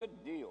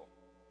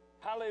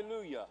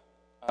Hallelujah.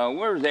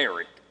 Where's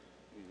Eric?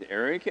 Is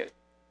Eric?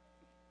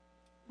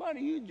 Buddy,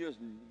 you just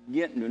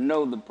getting to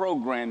know the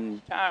program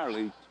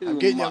entirely too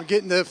much. I'm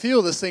getting the feel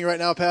of this thing right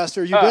now,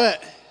 Pastor. You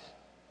bet.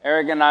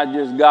 Eric and I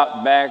just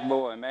got back.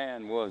 Boy,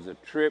 man, was the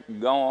trip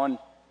going.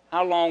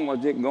 How long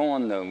was it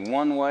going the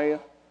one way?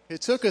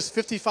 It took us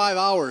 55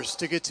 hours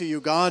to get to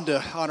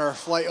Uganda on our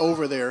flight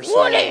over there. So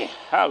Woody!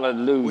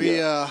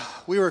 Hallelujah.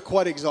 We were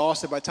quite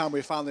exhausted by the time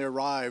we finally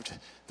arrived.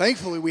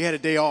 Thankfully, we had a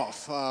day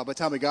off by the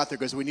time we got there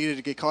because we needed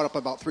to get caught up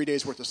on about 3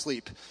 days' worth of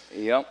sleep.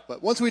 Yep.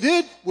 But once we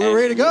did, we were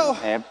ready to go.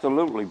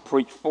 Absolutely.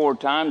 Preached 4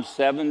 times,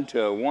 7 to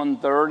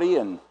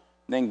 1:30, and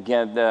then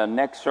get the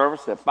next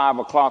service at 5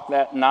 o'clock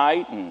that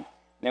night, and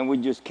then we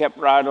just kept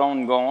right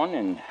on going,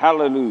 and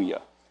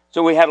hallelujah.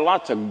 So we had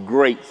lots of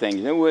great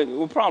things. And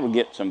we'll probably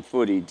get some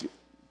footage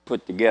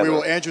put together. We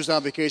will. Andrew's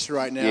on vacation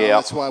right now. Yeah.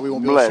 That's why we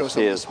won't be able to show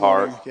something his this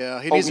morning. Heart.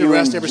 Yeah, he Hope needs to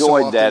rest every so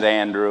often. You enjoyed that,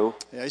 Andrew.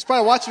 Yeah, he's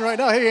probably watching right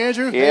now. Hey,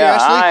 Andrew. Yeah, hey,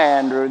 Ashley. Hi,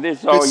 Andrew. This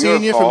is all your fault. Good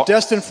seeing you from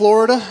Destin,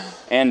 Florida.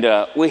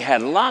 And we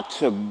had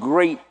lots of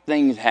great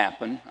things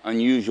happen,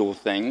 unusual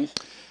things.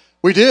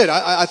 We did.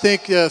 I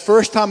think the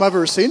first time I've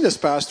ever seen this,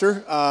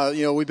 Pastor,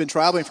 we've been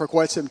traveling for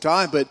quite some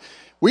time, but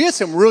we had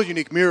some real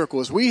unique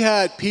miracles. We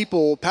had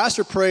people,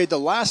 Pastor prayed the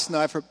last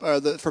night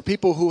for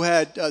people who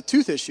had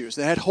tooth issues.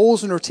 They had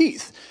holes in their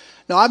teeth.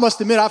 Now, I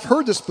must admit, I've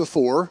heard this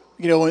before,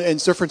 in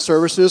different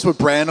services with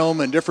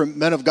Branham and different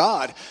men of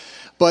God.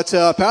 But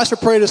Pastor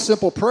prayed a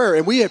simple prayer,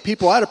 and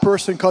I had a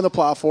person come to the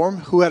platform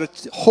who had a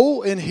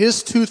hole in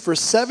his tooth for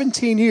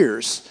 17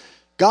 years.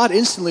 God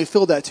instantly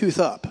filled that tooth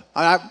up.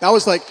 I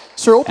was like,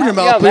 sir, open your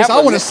mouth, please.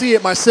 I want to see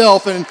it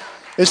myself. And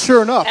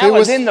sure enough, it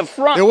was in the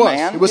front, It was.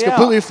 Man. It was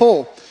completely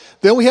full.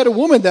 Then we had a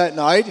woman that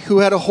night who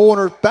had a hole in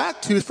her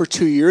back tooth for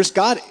 2 years.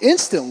 God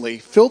instantly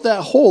filled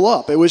that hole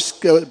up. It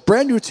was a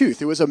brand new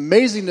tooth. It was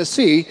amazing to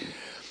see.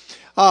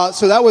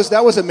 So that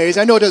was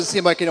amazing. I know it doesn't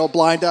seem like,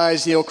 blind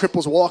eyes,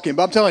 cripples walking,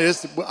 but I'm telling you,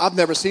 I've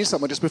never seen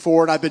something like this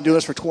before, and I've been doing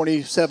this for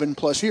 27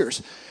 plus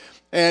years.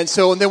 And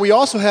then we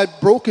also had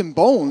broken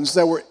bones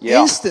that were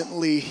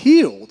instantly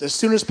healed. As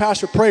soon as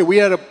Pastor prayed, we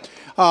had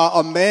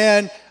a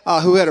man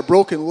who had a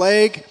broken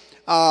leg,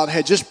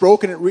 had just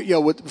broken it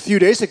a few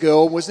days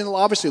ago, was in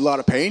obviously a lot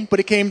of pain, but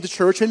he came to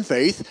church in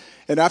faith.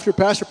 And after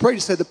Pastor prayed, he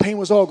said the pain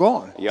was all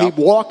gone. Yep.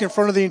 He walked in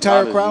front of the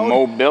entire crowd.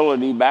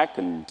 Mobility back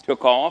and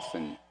took off.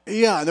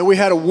 Yeah, and then we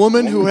had a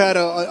woman who had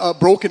a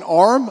broken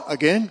arm.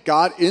 Again,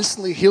 God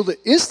instantly healed it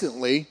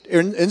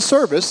in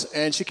service,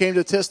 and she came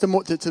to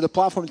the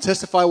platform to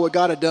testify what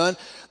God had done.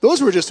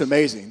 Those were just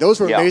amazing. Those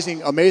were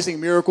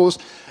amazing miracles.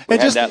 We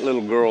had that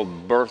little girl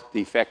birth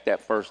defect that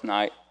first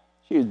night.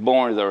 She was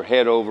born with her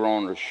head over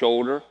on her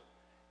shoulder.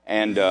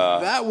 And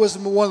that was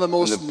one of the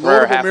most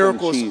notable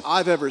miracles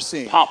I've ever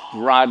seen. Popped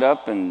right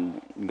up,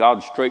 and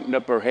God straightened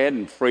up her head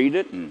and freed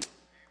it. And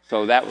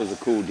so that was a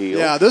cool deal.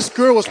 Yeah, this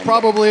girl was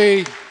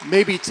probably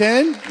maybe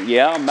 10.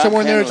 Yeah, about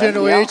somewhere 10, in their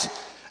general age.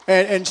 Yeah.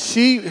 And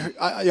she,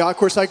 of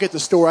course, I get the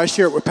story. I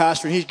share it with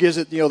Pastor, and he gives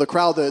it, the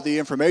crowd the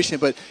information.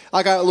 But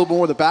I got a little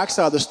more of the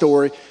backside of the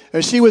story.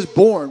 And she was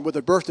born with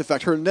a birth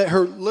defect.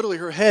 Literally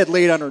her head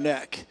laid on her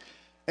neck.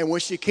 And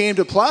when she came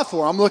to the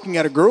platform, I'm looking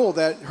at a girl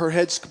that her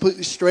head's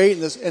completely straight,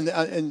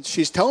 and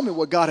she's telling me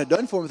what God had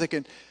done for her. I'm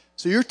thinking,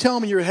 so you're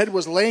telling me your head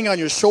was laying on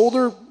your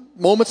shoulder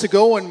moments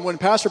ago, and when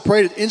Pastor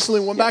prayed, it instantly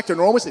went back to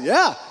normal? I said,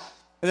 yeah.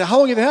 And how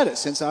long have you had it?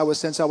 Since I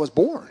was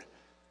born.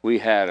 We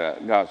had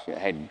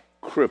had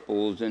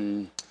cripples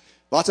and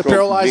lots of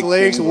paralyzed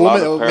legs. A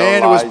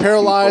man who was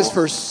paralyzed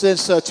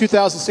since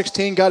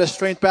 2016 got his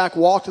strength back,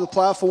 walked to the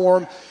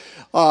platform.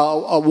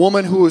 A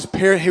woman whose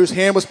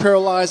hand was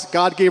paralyzed,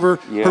 God gave her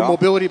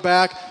mobility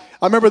back.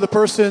 I remember the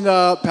person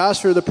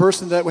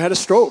that had a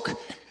stroke.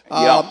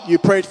 You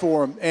prayed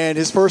for him, and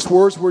his first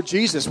words were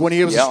Jesus. When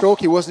he was a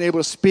stroke, he wasn't able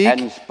to speak.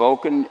 Hadn't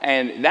spoken,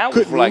 and that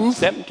was like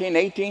 17,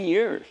 18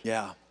 years.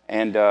 Yeah.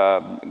 And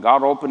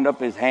God opened up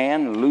his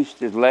hand and loosed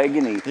his leg,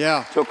 and he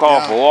took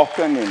off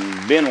walking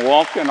and been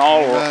walking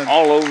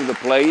all over the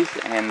place.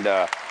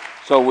 And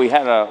so we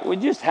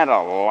just had a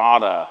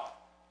lot of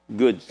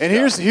good stuff. And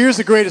here's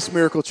the greatest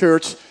miracle,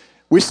 church.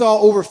 We saw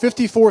over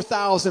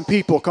 54,000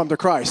 people come to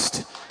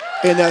Christ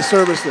in that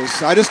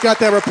services. I just got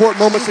that report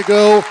moments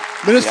ago.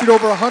 Ministered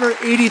over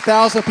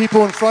 180,000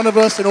 people in front of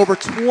us, and over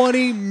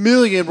 20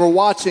 million were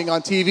watching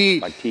on TV.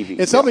 By TV.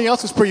 And something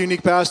else is pretty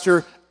unique,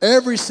 Pastor.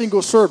 Every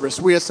single service,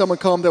 we had someone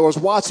come that was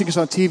watching us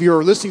on TV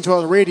or listening to us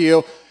on the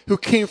radio who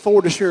came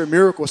forward to share a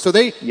miracle. So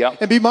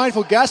and be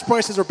mindful, gas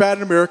prices are bad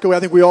in America. I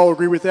think we all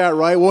agree with that,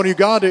 right? Well, in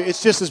Uganda,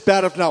 it's just as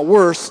bad, if not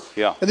worse.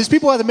 Yeah. And these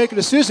people have to make a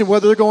decision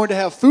whether they're going to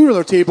have food on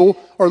their table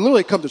or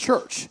literally come to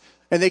church.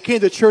 And they came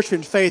to church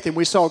in faith, and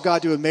we saw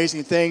God do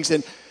amazing things.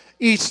 And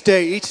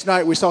each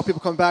night, we saw people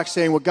come back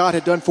saying what God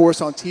had done for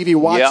us on TV,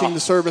 watching the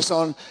service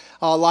on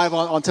live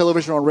on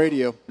television, on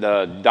radio.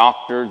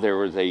 There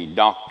was a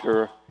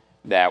doctor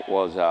that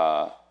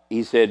was,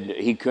 he said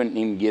he couldn't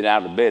even get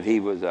out of bed. He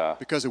was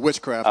because of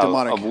witchcraft,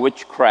 demonic. Of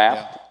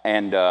witchcraft.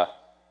 Yeah.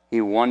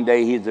 And one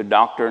day he's a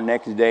doctor,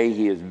 next day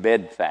he is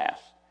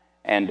bedfast.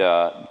 And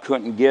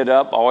couldn't get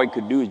up. All he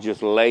could do is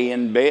just lay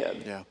in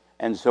bed. Yeah.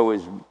 And so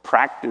his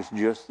practice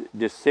just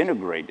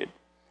disintegrated.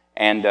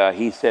 And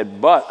he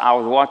said, but I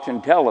was watching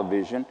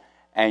television,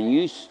 and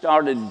you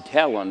started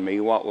telling me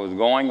what was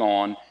going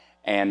on,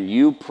 and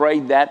you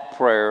prayed that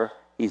prayer.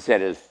 He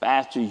said, as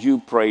fast as you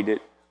prayed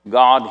it,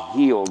 God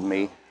healed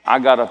me. I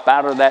got up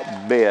out of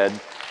that bed,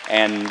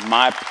 and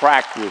my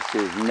practice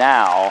is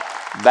now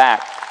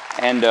back.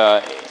 And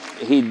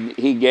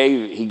he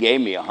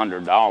gave me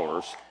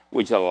 $100,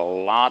 which is a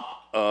lot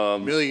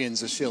of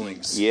millions of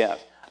shillings. Yes,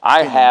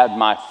 I had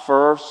my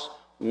first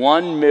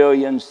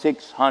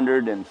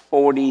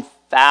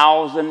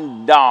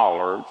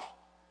 $1,640,000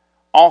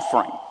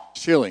 offering.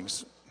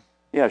 Shillings.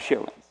 Yeah,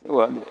 shillings.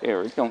 Well,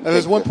 Eric, don't.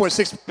 There's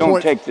 1.6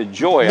 don't take the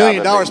joy million out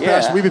of dollars, it.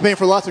 Pastor. Yeah. We've been paying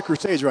for lots of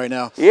crusades right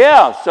now.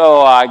 Yeah,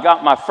 so I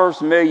got my first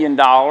 $1 million,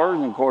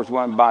 and of course,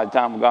 by the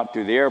time we got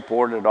to the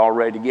airport, it had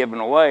already given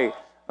away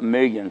 $1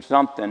 million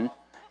something,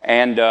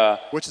 and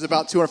which is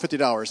about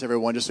 $250,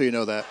 everyone. Just so you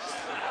know that.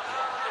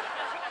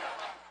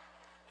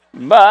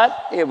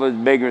 But it was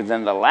bigger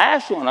than the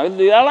last one.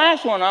 The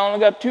last one, I only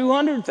got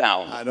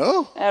 $200,000. I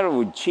know. That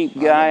was a cheap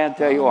guy, I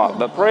tell you what.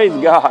 But praise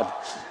God.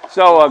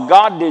 So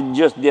God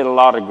just did a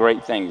lot of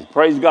great things.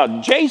 Praise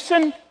God.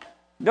 Jason,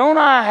 don't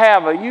I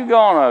have you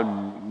going to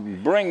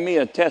bring me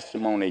a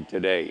testimony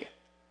today?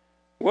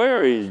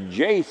 Where is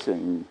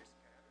Jason?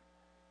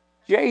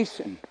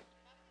 Jason.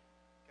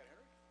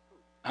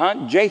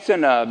 Huh?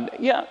 Jason,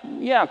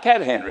 yeah,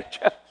 Cat Henrich.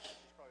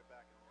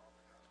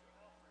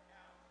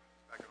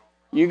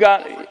 You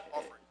got,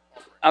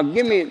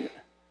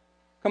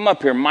 come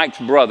up here, Mike's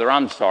brother.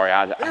 I'm sorry.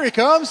 Here he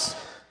comes.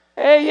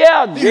 Hey,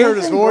 yeah, Jason, heard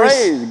his voice.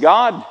 Praise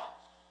God.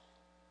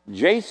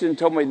 Jason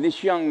told me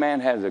this young man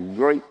has a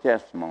great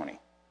testimony.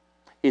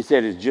 He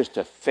said it's just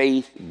a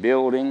faith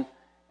building.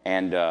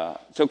 And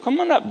so come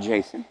on up,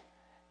 Jason.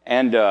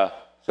 And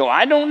so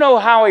I don't know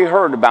how he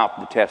heard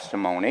about the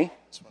testimony,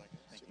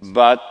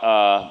 but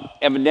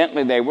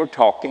evidently they were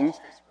talking.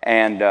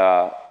 And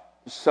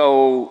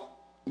so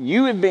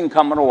you have been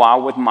coming a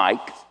while with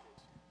Mike.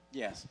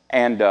 Yes.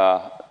 And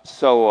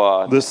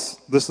so...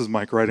 This is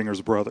Mike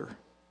Reidinger's brother.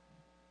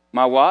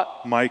 My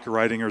what? Mike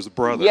Reidinger's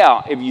brother.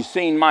 Yeah, if you've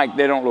seen Mike,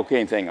 they don't look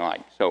anything alike.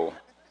 So,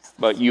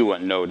 but you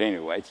wouldn't know it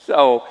anyway.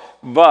 So,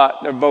 but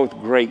they're both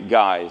great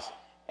guys.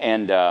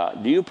 And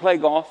do you play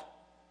golf?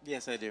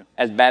 Yes, I do.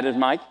 As bad as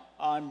Mike?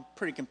 I'm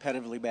pretty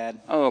competitively bad.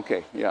 Oh,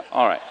 okay. Yeah,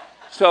 all right.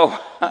 So,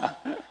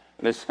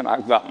 listen,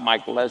 I've got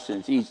Mike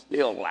lessons. He's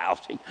still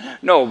lousy.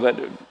 No, but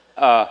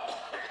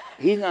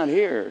he's not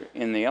here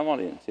in the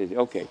audience, is he?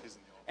 Okay.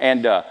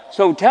 And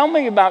so tell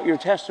me about your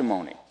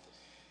testimony.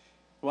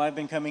 Well, I've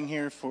been coming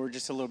here for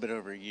just a little bit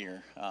over a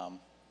year.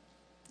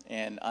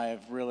 And I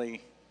have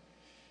really,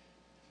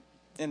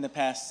 in the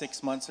past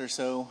 6 months or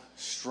so,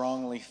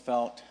 strongly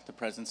felt the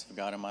presence of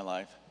God in my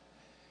life.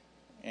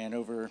 And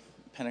over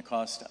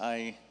Pentecost,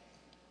 I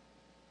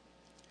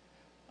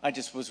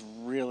just was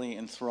really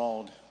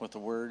enthralled with the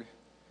Word.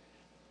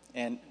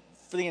 And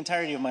for the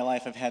entirety of my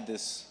life, I've had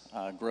this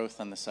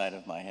growth on the side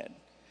of my head.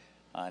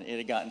 It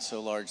had gotten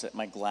so large that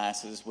my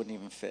glasses wouldn't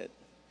even fit.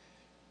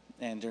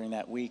 And during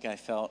that week, I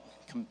felt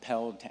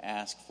compelled to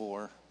ask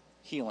for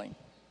healing.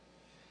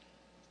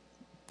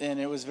 And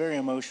it was very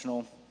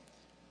emotional.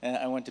 And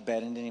I went to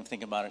bed and didn't even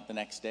think about it the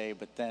next day.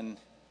 But then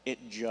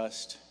it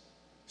just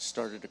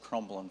started to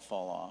crumble and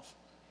fall off.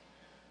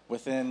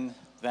 Within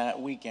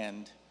that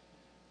weekend,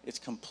 it's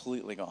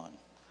completely gone.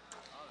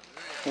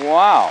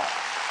 Wow.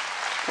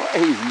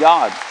 Praise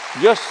God.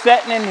 Just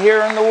sitting in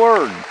here in the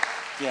Word.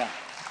 Yeah.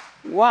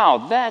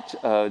 Wow, that's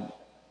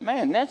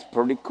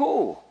pretty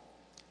cool.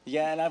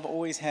 Yeah, and I've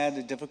always had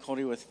a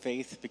difficulty with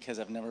faith because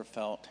I've never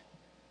felt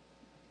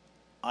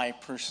I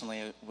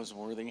personally was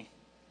worthy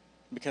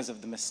because of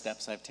the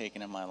missteps I've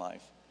taken in my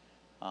life.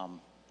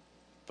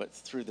 But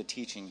through the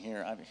teaching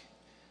here,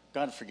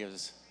 God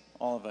forgives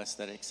all of us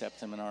that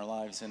accept Him in our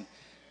lives, and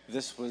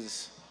this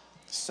was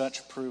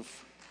such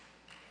proof.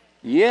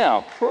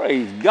 Yeah,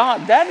 praise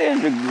God.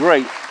 That's a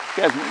great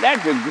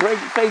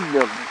thing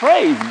to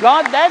praise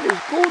God. That is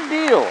a cool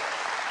deal.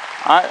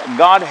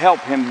 God help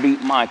him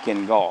beat Mike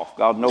in golf.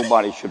 God,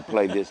 nobody should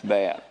play this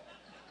bad.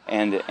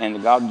 And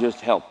God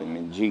just help him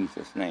in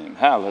Jesus' name.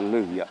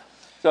 Hallelujah.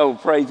 So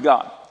praise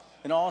God.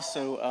 And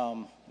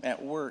also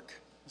at work,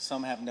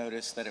 some have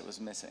noticed that it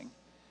was missing.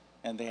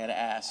 And they had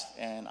asked,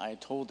 and I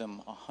told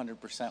them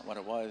 100% what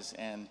it was.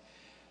 And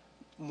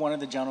one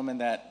of the gentlemen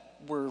that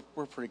we're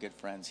pretty good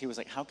friends, he was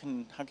like, how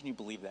can you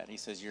believe that? He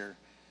says, you're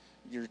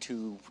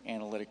too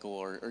analytical,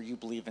 or you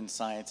believe in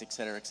science, et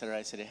cetera, et cetera.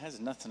 I said, it has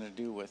nothing to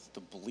do with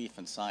the belief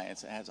in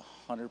science. It has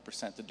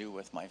 100% to do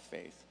with my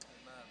faith.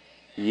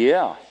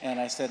 Yeah. And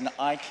I said,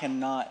 I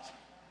cannot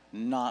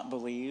not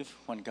believe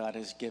when God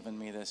has given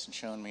me this and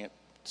shown me it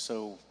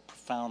so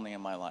profoundly in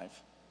my life.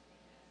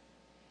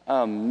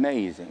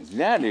 Amazing.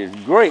 That is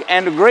great.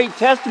 And a great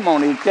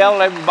testimony to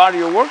tell everybody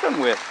you're working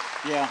with.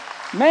 Yeah.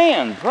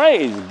 Man,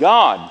 praise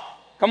God.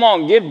 Come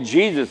on, give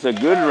Jesus a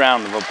good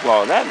round of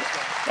applause.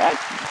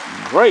 That's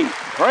great.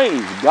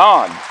 Praise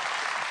God.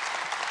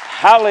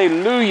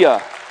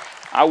 Hallelujah.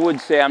 I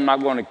would say I'm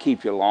not going to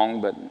keep you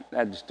long, but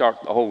that'd start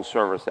the whole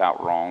service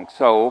out wrong.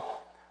 So,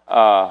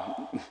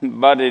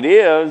 but it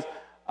is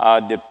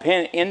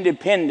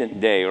Independent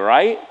Day,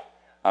 right?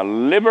 A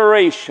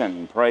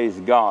liberation, praise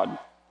God.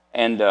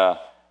 And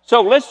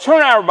so let's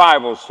turn our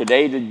Bibles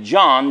today to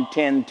John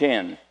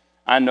 10:10.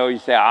 I know you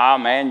say,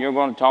 man, you're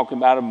going to talk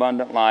about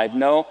abundant life.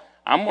 No,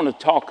 I'm going to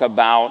talk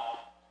about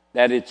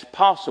that it's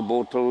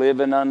possible to live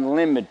an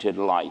unlimited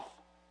life.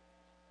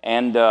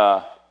 And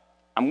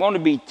I'm going to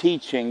be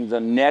teaching the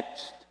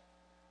next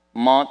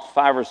month,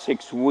 5 or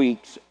 6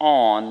 weeks,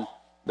 on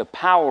the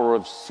power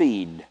of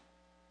seed.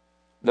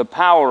 The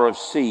power of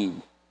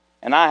seed.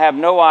 And I have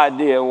no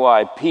idea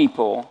why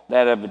people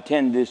that have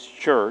attended this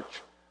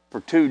church for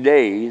 2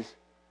 days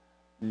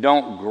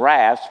don't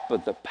grasp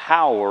the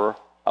power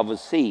of a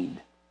seed.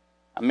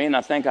 I mean,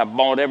 I think I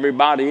bought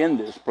everybody in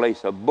this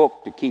place a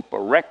book to keep a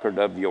record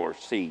of your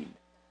seed.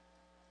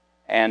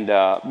 And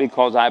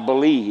because I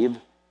believe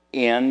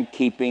in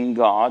keeping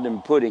God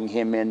and putting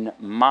him in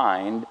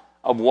mind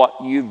of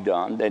what you've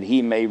done, that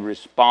he may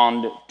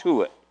respond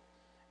to it.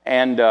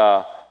 And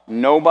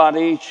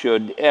nobody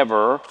should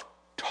ever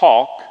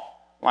talk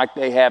like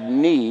they have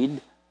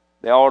need.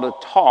 They ought to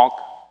talk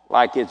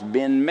like it's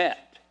been met.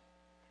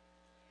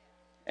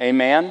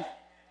 Amen?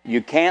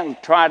 You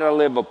can't try to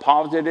live a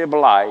positive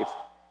life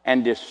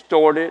and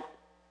distort it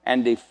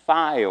and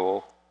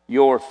defile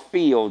your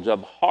fields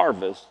of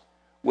harvest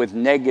with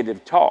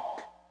negative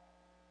talk.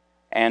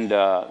 And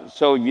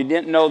so you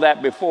didn't know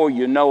that before,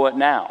 you know it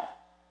now.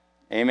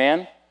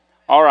 Amen?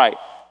 All right.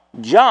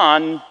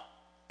 John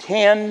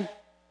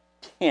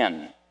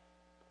 10:10.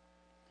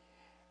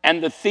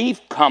 And the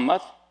thief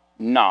cometh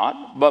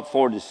not, but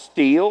for to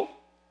steal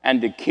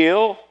and to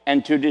kill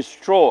and to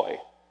destroy.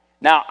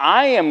 Now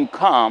I am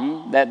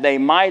come that they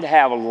might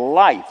have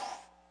life,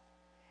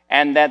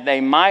 and that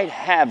they might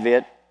have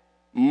it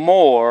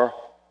more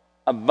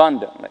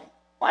abundantly.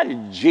 Why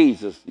did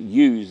Jesus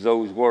use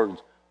those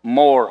words,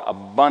 more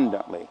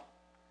abundantly?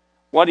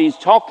 What he's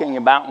talking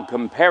about and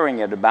comparing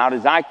it about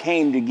is, I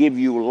came to give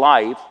you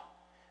life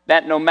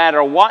that no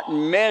matter what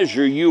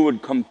measure you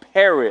would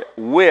compare it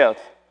with,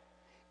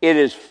 it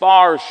is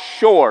far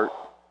short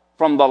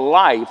from the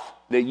life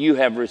that you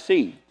have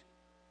received.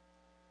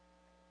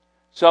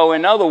 So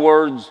in other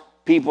words,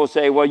 people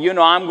say, well,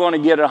 I'm going to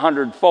get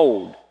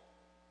 100-fold.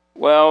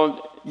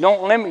 Well,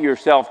 don't limit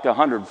yourself to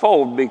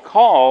 100-fold,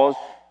 because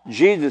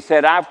Jesus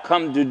said, I've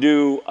come to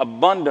do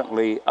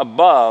abundantly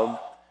above,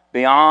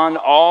 beyond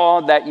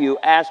all that you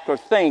ask or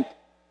think,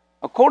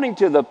 according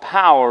to the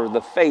power of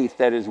the faith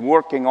that is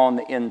working on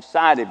the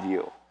inside of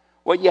you.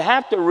 What you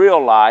have to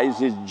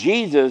realize is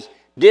Jesus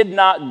did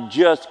not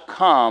just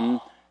come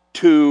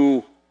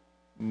to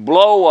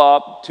blow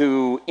up,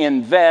 to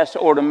invest,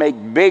 or to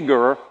make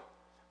bigger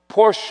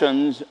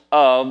portions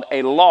of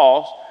a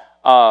lost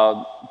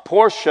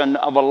portion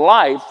of a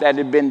life that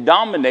had been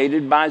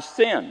dominated by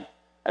sin.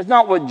 That's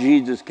not what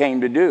Jesus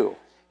came to do.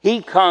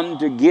 He came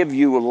to give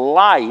you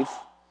life,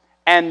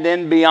 and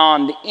then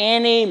beyond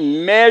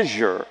any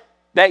measure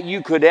that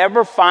you could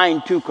ever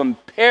find to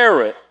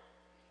compare it,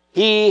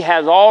 he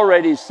has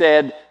already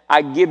said,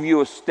 I give you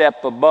a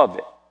step above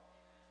it.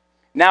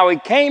 Now, he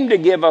came to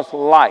give us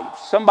life.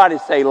 Somebody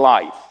say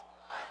life.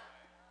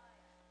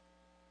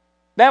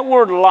 That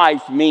word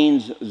life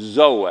means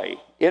Zoe.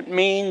 It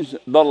means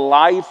the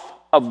life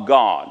of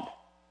God.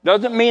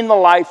 Doesn't mean the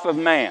life of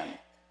man.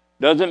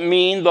 Doesn't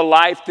mean the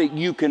life that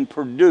you can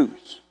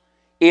produce.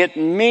 It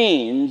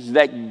means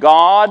that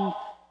God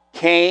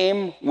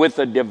came with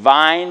a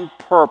divine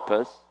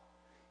purpose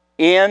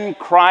in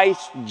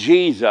Christ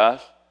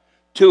Jesus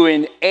to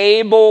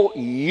enable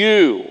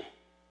you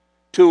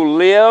to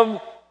live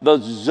the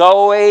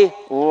Zoe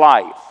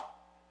life.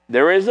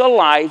 There is a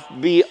life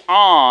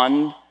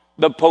beyond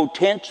the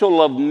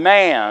potential of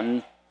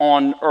man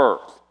on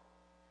earth.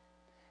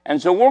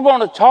 And so we're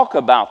going to talk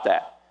about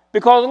that,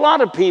 because a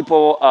lot of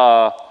people,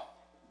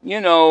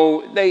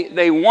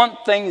 they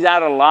want things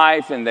out of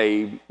life, and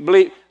they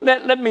believe.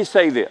 Let me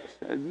say this,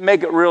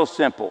 make it real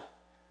simple.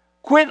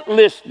 Quit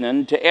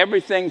listening to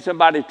everything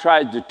somebody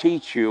tries to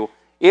teach you.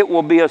 It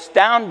will be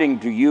astounding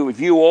to you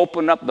if you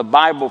open up the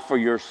Bible for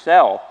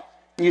yourself.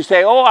 You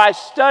say, I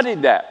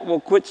studied that. Well,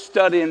 quit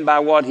studying by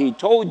what he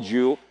told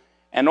you,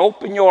 and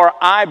open your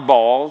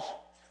eyeballs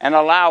and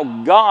allow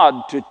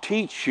God to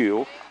teach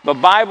you. The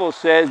Bible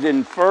says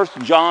in 1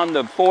 John,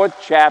 the 4th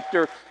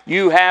chapter,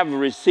 you have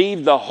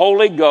received the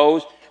Holy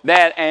Ghost,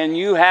 and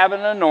you have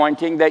an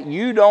anointing that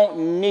you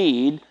don't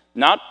need,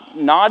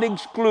 not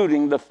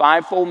excluding the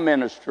fivefold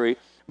ministry,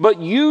 but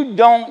you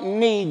don't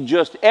need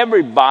just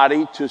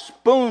everybody to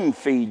spoon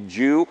feed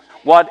you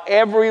what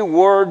every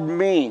word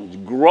means.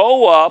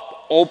 Grow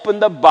up, open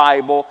the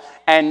Bible,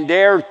 and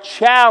dare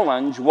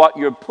challenge what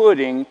you're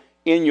putting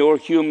in your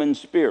human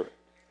spirit.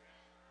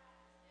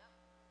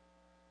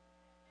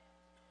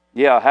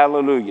 Yeah,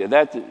 hallelujah.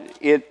 That's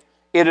it.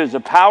 It is a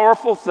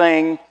powerful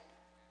thing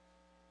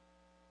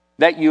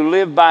that you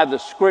live by the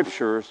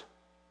scriptures.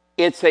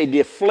 It's a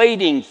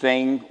deflating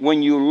thing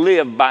when you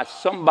live by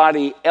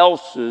somebody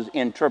else's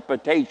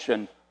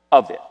interpretation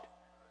of it.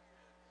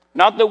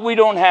 Not that we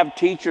don't have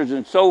teachers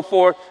and so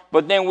forth,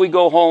 but then we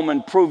go home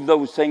and prove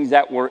those things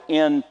that were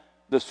in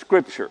the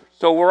Scripture.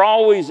 So we're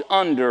always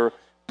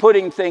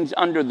putting things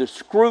under the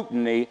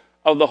scrutiny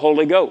of the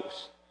Holy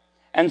Ghost.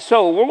 And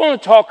so we're going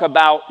to talk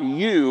about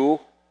you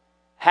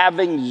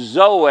having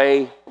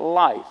Zoe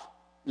life.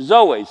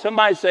 Zoe,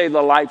 somebody say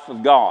the life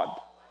of God.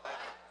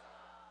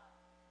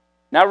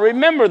 Now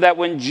remember that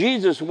when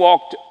Jesus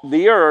walked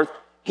the earth,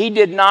 he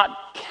did not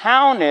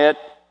count it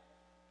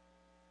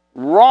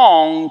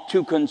wrong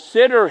to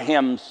consider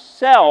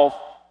himself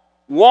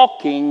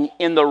walking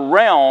in the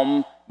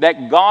realm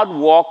that God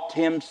walked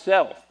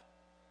himself.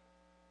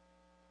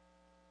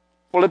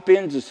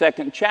 Philippians, the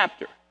 2nd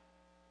chapter.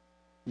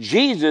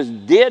 Jesus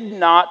did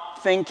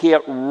not think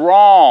it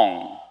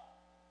wrong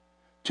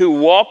to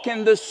walk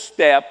in the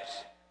steps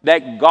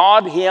that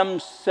God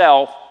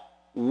himself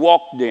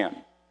walked in.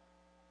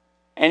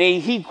 And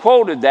he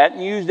quoted that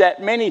and used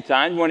that many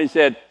times when he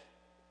said,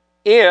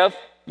 if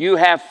you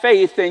have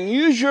faith, then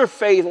use your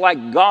faith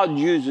like God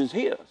uses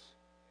his.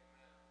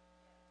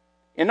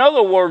 In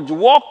other words,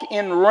 walk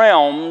in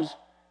realms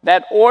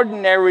that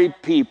ordinary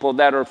people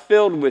that are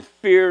filled with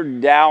fear,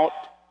 doubt,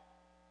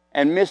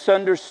 and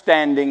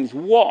misunderstandings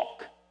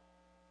walk.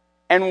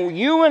 And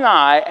you and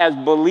I, as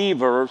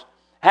believers,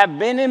 have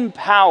been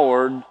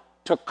empowered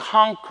to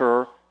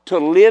conquer, to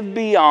live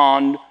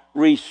beyond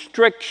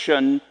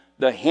restriction,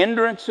 the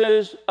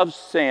hindrances of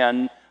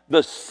sin,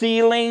 the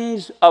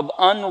ceilings of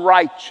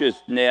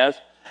unrighteousness,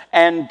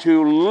 and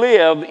to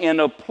live in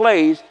a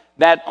place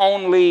that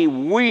only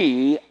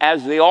we,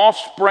 as the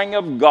offspring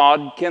of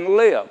God, can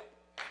live.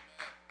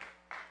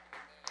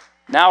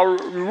 Now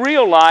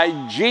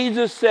realize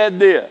Jesus said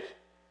this,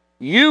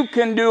 you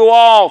can do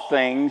all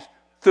things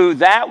through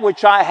that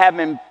which I have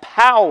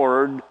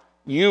empowered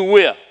you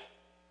with.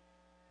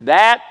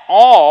 That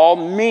all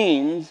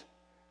means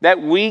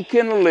that we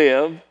can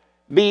live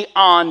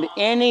beyond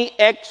any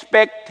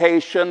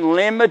expectation,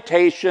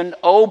 limitation,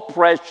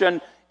 oppression,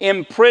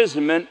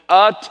 imprisonment,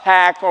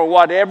 attack, or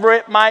whatever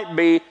it might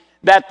be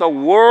that the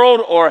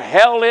world or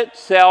hell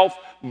itself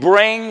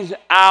brings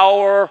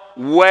our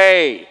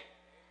way.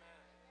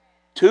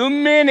 Too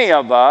many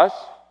of us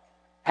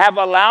have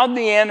allowed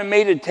the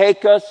enemy to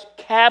take us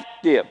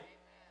captive.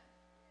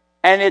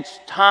 And it's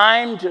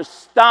time to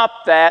stop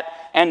that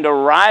and to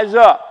rise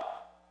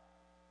up.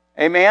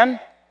 Amen?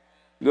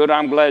 Good,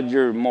 I'm glad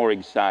you're more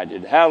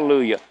excited.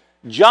 Hallelujah.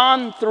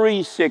 John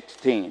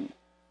 3:16.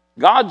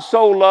 God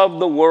so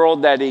loved the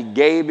world that he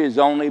gave his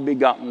only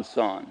begotten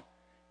Son,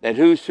 that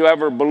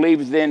whosoever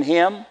believes in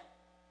him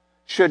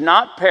should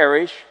not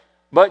perish,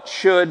 but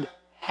should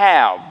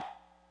have.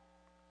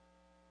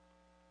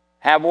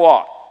 Have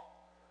what?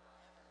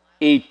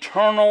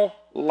 Eternal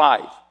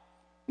life.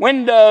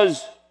 When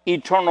does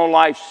eternal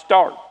life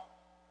start?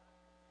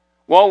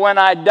 Well, when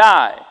I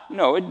die.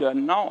 No, it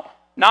doesn't. No,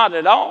 not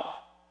at all.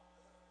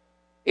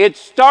 It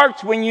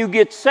starts when you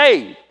get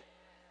saved.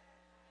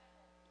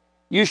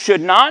 You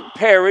should not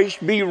perish,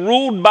 be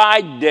ruled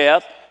by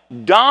death,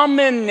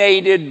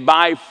 dominated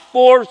by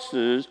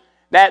forces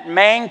that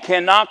man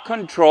cannot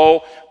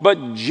control,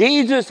 but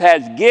Jesus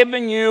has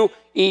given you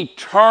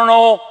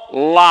eternal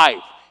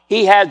life.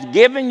 He has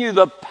given you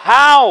the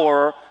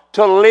power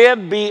to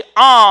live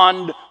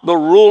beyond the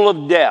rule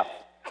of death.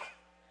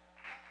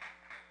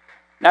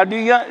 Now, do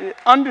you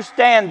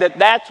understand that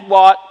that's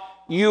what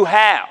you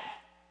have?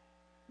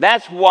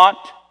 That's what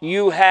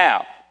you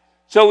have.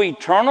 So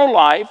eternal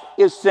life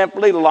is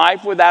simply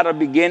life without a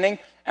beginning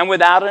and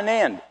without an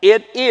end.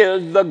 It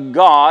is the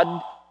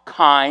God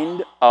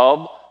kind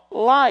of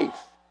life.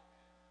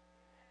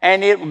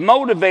 And it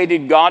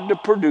motivated God to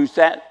produce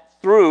that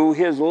through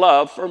his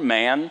love for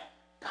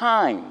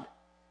mankind.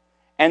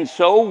 And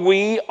so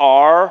we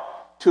are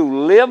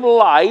to live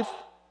life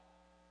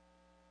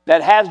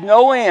that has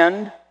no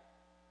end,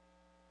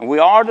 and we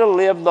are to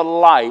live the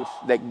life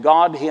that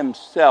God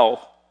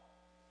himself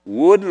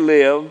would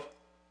live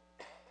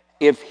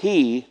if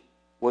he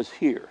was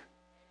here.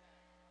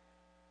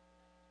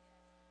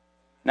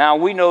 Now,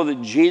 we know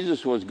that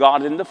Jesus was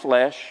God in the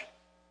flesh.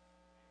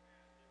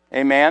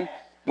 Amen.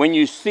 When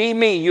you see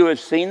me, you have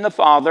seen the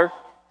Father.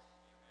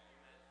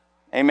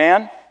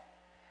 Amen.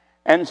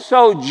 And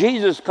so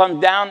Jesus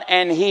comes down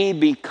and he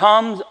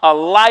becomes a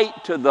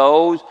light to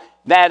those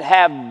that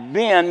have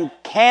been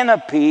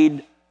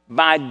canopied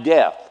by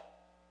death,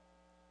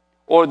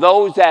 or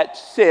those that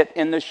sit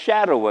in the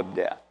shadow of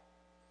death.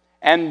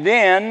 And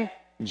then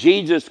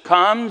Jesus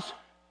comes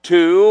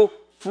to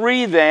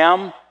free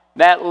them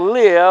that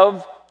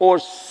live or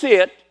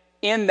sit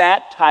in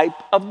that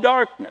type of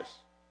darkness.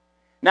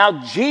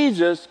 Now,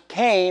 Jesus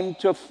came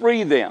to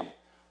free them.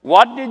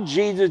 What did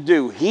Jesus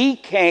do? He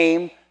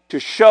came to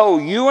show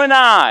you and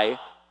I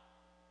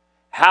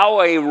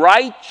how a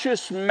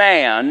righteous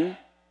man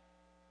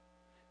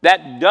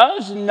that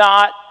does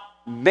not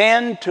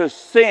bend to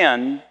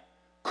sin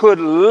could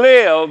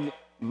live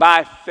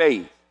by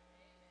faith.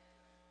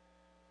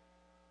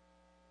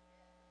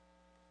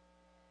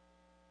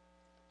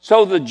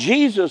 So the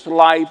Jesus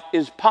life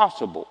is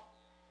possible.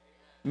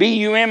 Be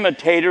you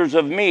imitators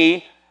of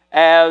me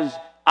as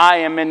I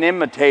am an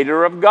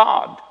imitator of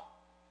God.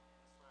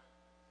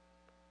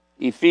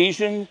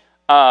 Ephesians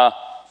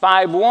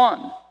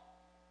 5:1.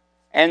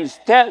 And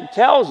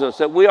tells us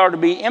that we are to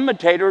be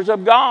imitators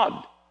of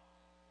God.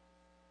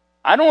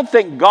 I don't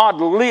think God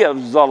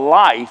lives the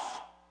life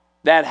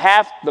that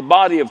half the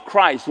body of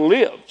Christ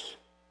lives.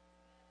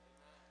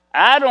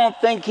 I don't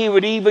think he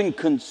would even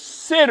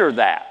consider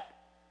that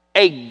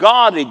a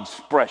God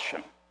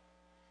expression.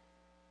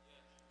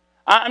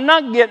 I'm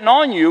not getting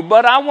on you,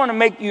 but I want to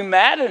make you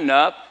mad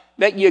enough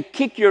that you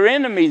kick your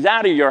enemies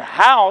out of your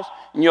house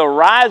and you'll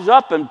rise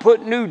up and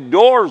put new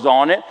doors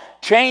on it,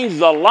 change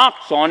the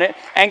locks on it,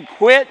 and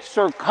quit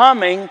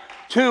succumbing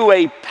to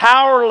a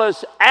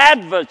powerless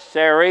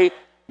adversary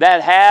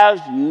that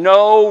has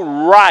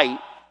no right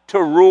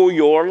to rule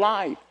your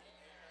life.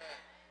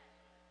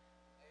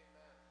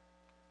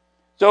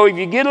 So if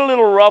you get a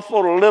little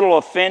ruffled, a little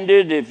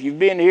offended, if you've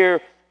been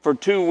here for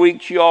 2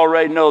 weeks, you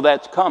already know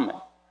that's coming.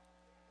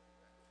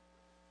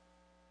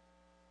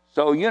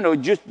 So,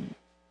 just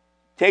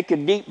take a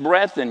deep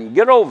breath and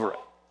get over it.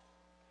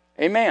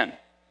 Amen.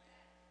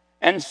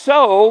 And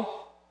so,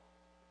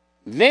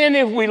 then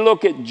if we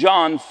look at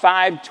John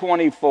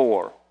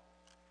 5:24.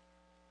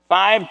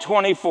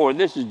 5:24,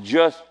 this is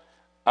just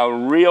a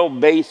real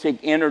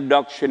basic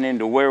introduction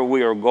into where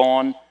we are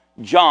going.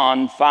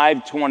 John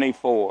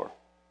 5:24.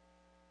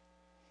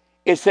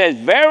 It says,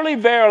 Verily,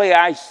 verily,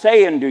 I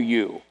say unto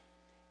you,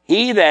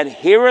 he that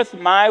heareth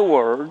my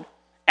word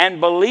and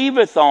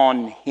believeth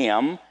on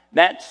him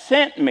that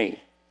sent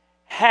me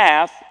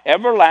hath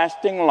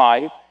everlasting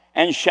life,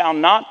 and shall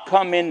not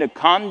come into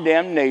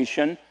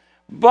condemnation,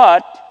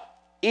 but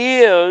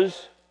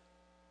is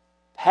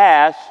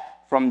passed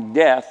from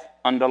death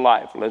unto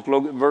life. Let's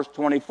look at verse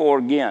 24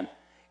 again.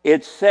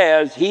 It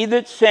says, He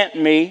that sent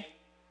me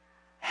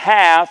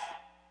hath,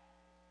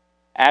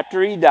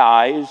 after he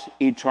dies,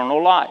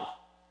 eternal life.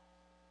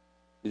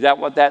 Is that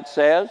what that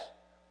says?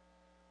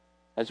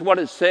 That's what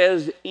it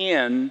says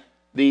in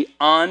the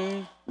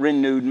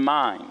unrenewed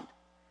mind.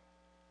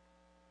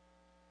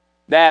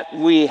 That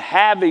we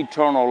have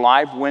eternal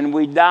life when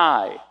we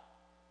die.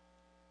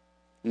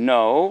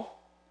 No.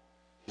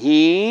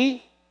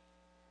 He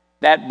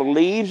that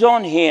believes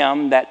on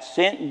him that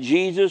sent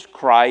Jesus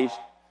Christ,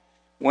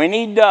 when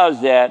he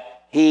does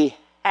that, he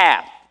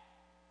hath.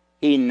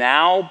 He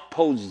now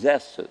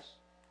possesses.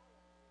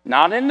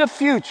 Not in the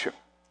future.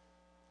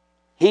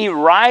 He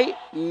right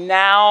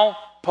now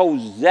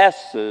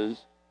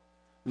possesses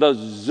the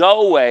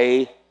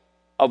Zoe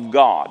of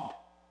God.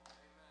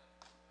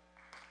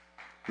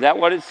 Is that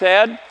what it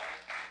said?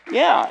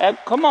 Yeah,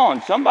 come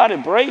on,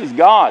 somebody praise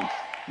God.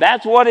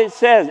 That's what it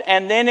says.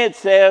 And then it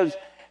says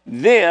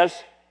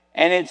this,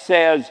 and it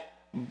says,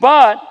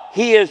 but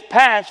he is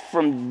passed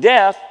from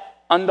death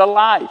unto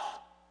life.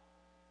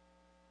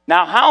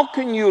 Now, how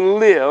can you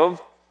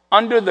live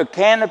under the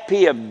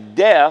canopy of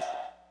death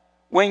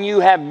when you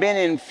have been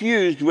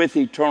infused with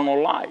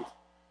eternal life?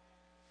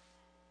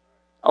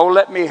 Oh,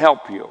 let me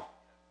help you.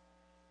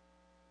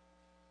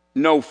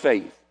 No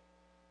faith.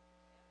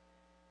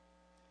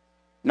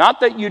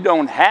 Not that you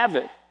don't have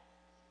it,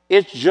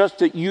 it's just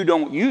that you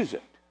don't use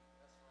it.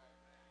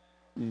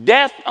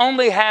 Death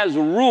only has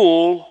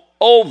rule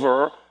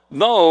over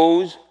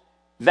those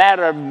that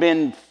have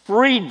been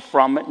freed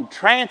from it and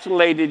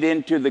translated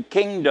into the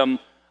kingdom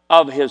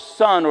of his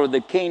Son, or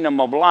the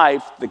kingdom of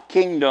life, the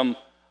kingdom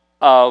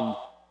of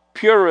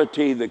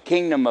purity, the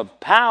kingdom of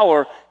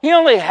power. He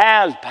only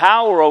has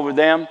power over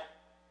them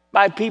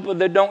by people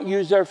that don't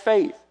use their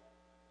faith.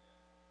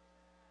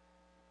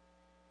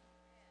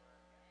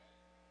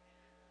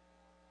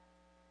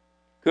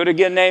 Could I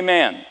get an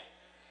amen?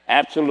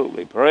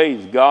 Absolutely.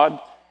 Praise God.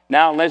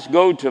 Now let's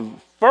go to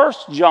 1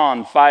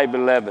 John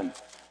 5:11.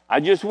 I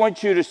just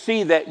want you to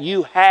see that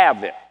you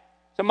have it.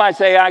 Somebody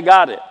say, I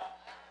got it.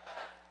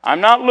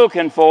 I'm not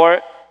looking for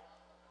it.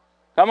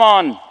 Come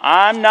on,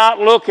 I'm not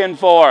looking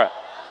for it.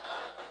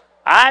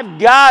 I've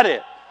got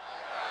it.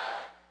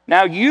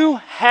 Now you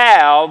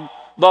have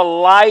the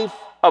life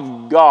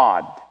of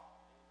God.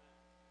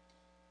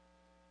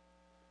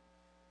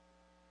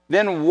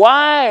 Then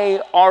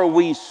why are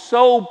we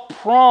so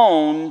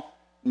prone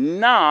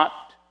not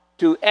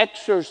to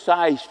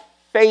exercise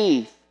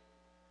faith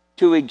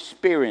to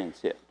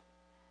experience it?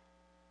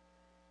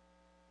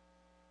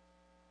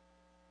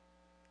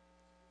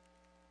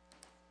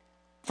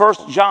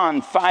 First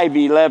John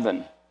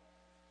 5:11.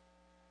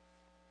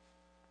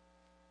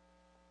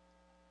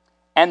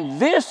 And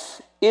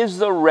this is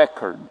the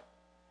record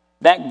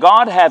that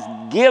God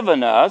hath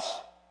given us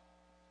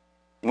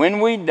when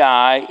we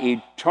die,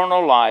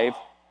 eternal life,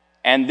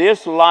 and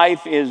this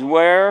life is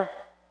where?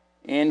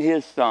 In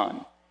his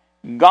Son.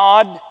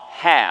 God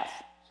hath.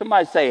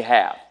 Somebody say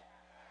hath.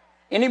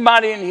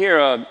 Anybody in here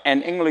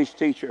an English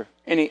teacher?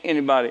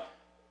 Anybody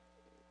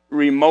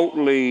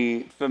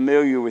remotely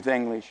familiar with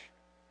English?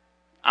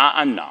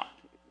 I'm not.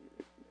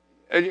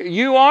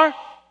 You are?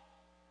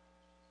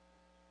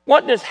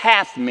 What does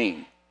hath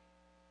mean?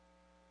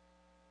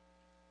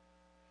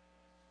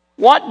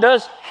 What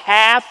does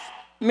hath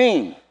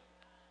mean?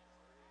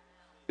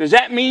 Does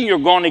that mean you're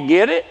going to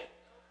get it?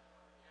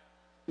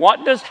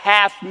 What does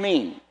half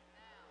mean?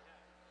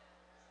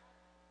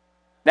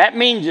 That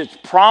means it's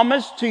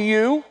promised to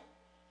you,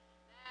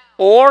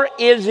 or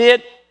is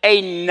it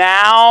a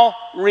now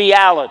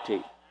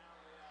reality?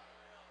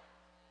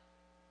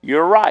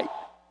 You're right.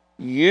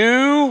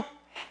 You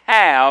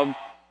have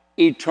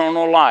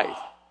eternal life.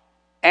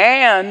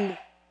 And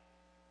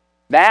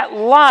that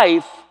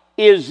life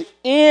is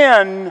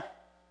in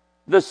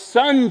the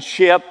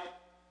sonship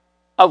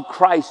of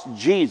Christ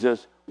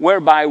Jesus,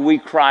 whereby we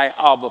cry,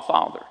 Abba,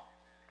 Father.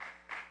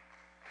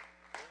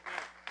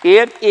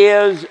 It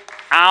is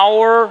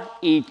our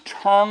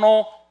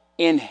eternal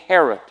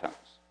inheritance.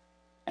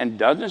 And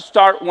doesn't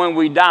start when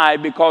we die,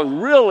 because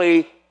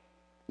really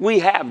we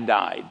have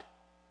died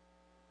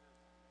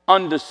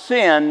unto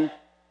sin,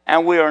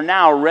 and we are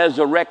now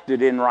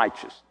resurrected in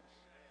righteousness.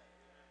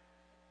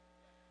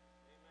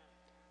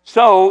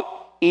 So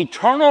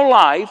eternal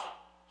life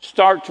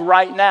starts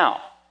right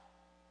now.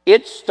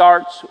 It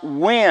starts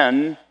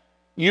when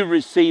you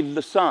receive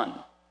the Son.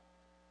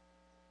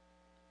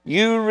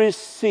 You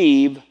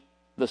receive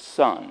the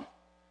Son.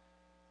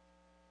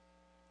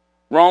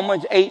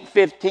 Romans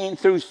 8:15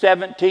 through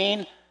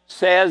 17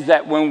 says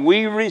that when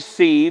we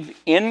receive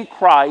in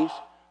Christ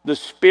the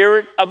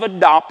spirit of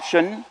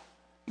adoption,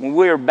 when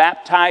we are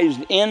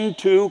baptized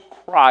into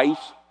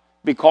Christ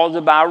because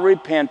of our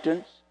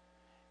repentance,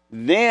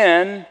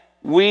 then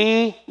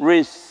we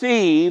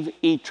receive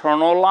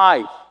eternal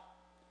life.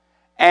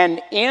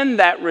 And in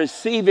that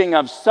receiving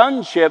of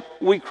sonship,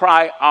 we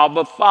cry,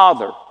 Abba,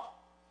 Father.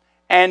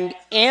 And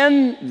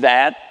in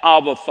that,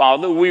 Abba,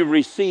 Father, we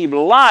receive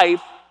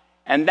life,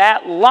 and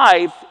that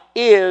life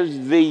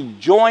is the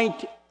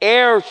joint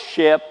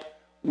heirship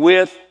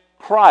with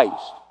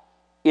Christ.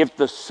 If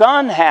the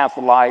Son hath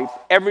life,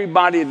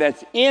 everybody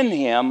that's in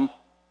him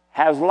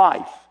has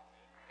life.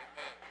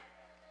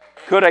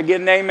 Could I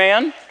get an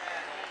amen?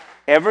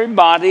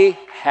 Everybody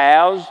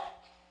has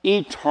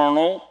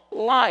eternal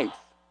life.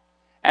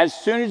 As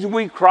soon as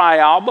we cry,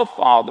 Abba,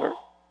 Father,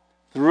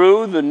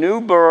 through the new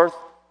birth,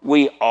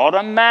 we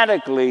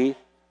automatically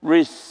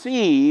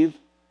receive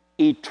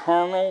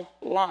eternal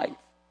life.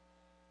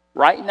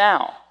 Right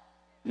now.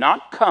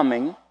 Not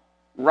coming,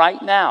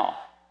 right now.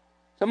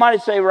 Somebody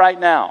say right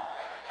now.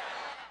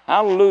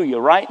 Hallelujah,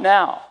 right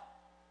now.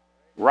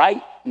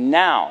 Right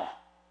now.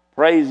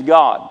 Praise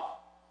God.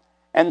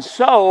 And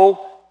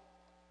so,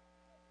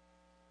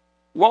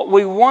 what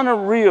we want to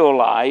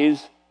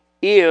realize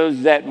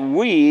is that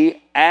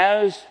we,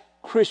 as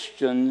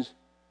Christians,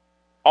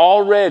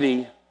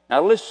 already,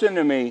 now listen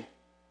to me,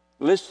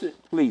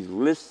 please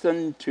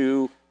listen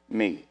to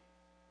me.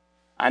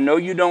 I know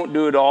you don't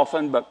do it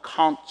often, but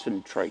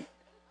concentrate.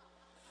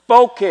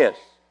 Focus.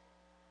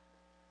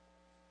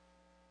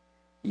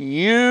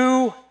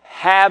 You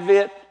have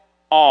it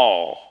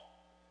all.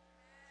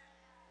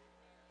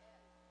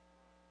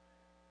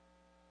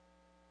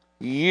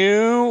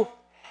 You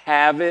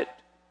have it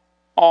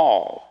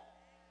all.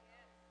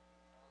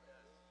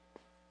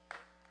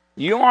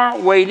 You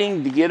aren't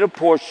waiting to get a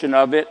portion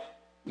of it.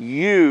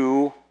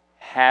 You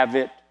have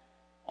it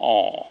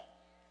all.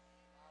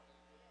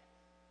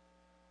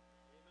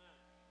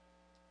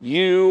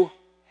 You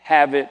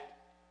have it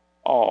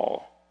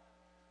all.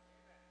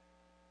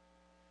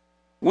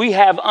 We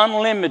have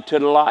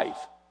unlimited life.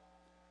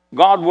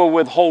 God will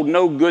withhold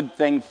no good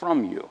thing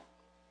from you.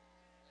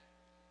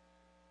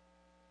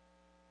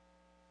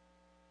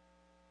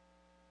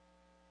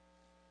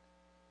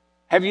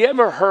 Have you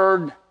ever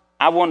heard,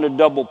 I want a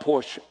double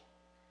portion?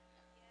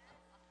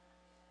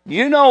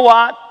 You know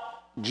what?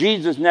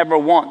 Jesus never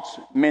once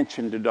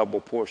mentioned a double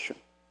portion.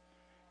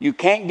 You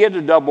can't get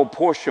a double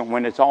portion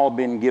when it's all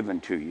been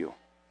given to you.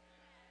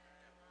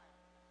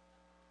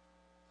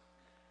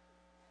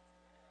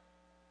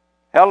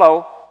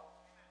 Hello?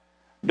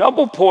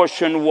 Double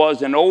portion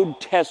was an Old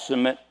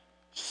Testament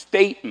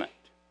statement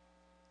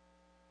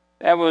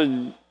that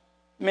was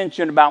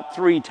mentioned about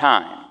 3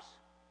 times.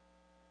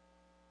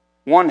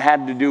 One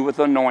had to do with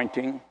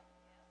anointing.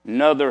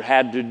 Another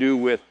had to do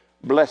with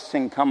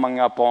blessing coming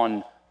up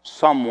on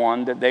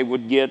someone, that they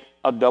would get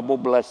a double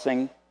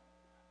blessing.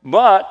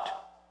 But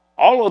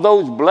all of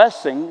those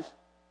blessings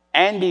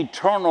and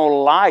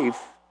eternal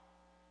life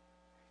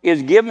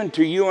is given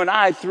to you and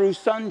I through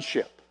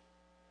sonship.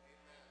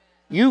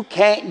 You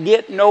can't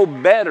get no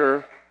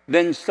better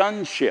than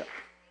sonship.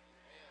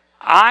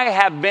 I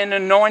have been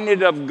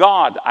anointed of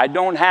God. I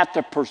don't have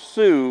to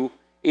pursue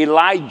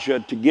Elijah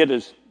to get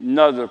us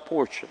another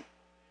portion.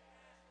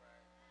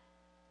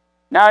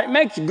 Now, it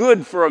makes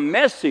good for a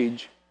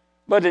message,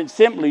 but it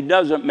simply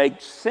doesn't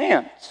make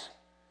sense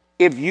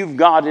if you've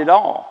got it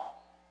all.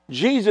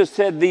 Jesus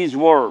said these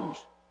words,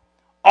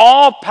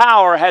 all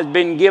power has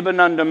been given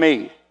unto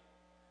me.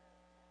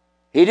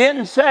 He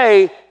didn't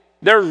say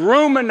there's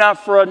room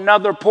enough for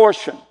another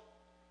portion.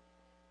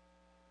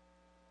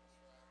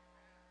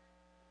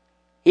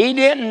 He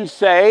didn't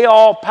say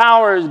all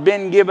power has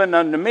been given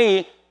unto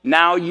me,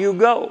 now you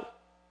go.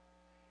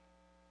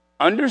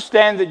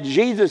 Understand that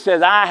Jesus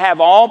says, I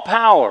have all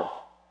power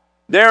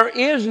There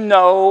is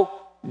no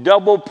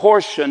double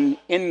portion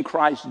in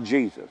Christ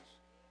Jesus.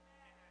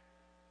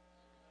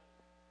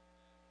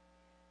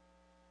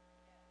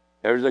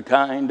 There's a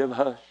kind of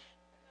hush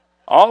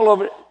all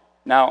over it.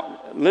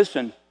 Now,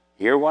 listen,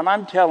 hear what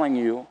I'm telling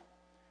you.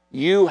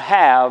 You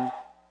have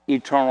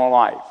eternal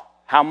life.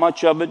 How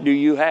much of it do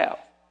you have?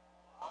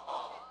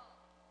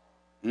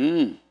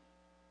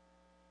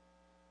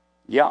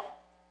 Yeah.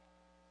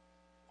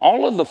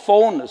 All of the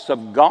fullness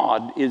of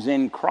God is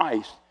in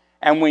Christ.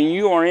 And when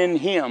you are in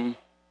Him,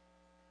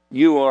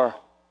 you are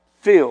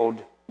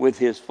filled with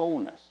His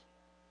fullness.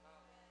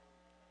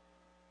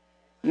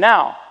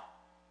 Now,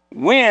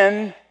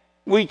 when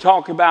we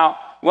talk about,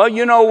 well,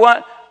 you know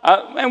what?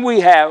 And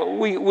we've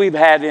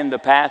had in the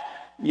past,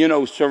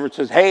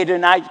 services, hey,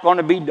 tonight's going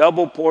to be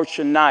double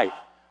portion night.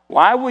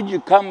 Why would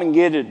you come and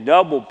get a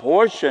double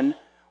portion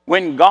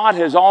when God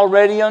has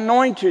already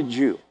anointed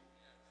you?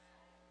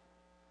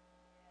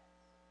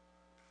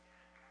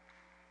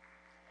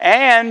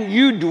 And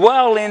you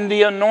dwell in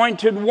the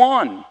anointed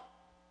one.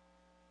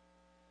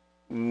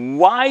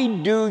 Why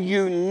do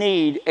you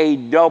need a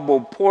double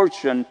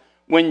portion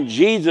when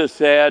Jesus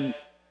said,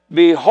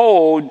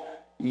 behold,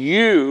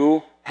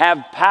 you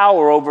have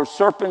power over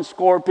serpents,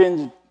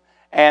 scorpions,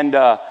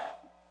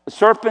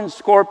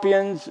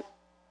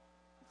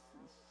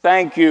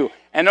 thank you,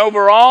 and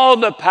over all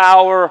the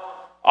power,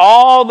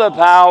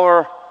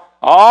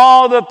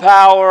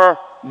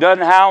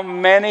 doesn't how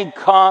many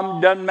come,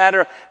 doesn't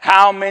matter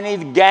how many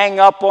gang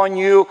up on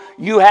you,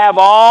 you have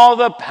all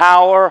the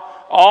power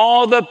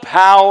over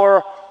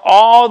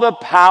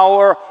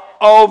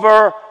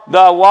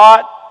the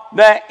what?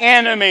 The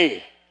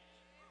enemy.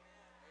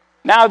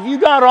 Now, if you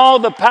got all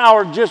the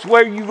power, just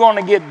where you going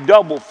to get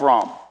double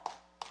from?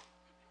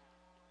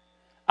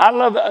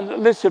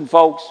 Listen,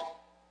 folks,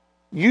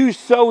 you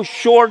so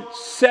short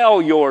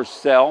sell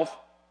yourself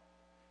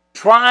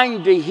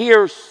trying to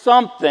hear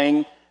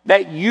something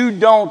that you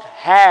don't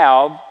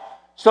have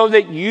so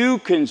that you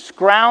can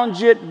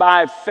scrounge it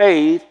by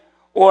faith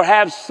or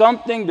have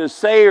something to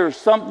say or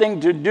something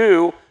to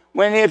do,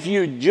 when if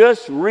you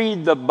just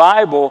read the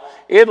Bible,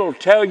 it'll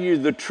tell you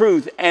the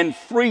truth and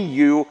free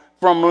you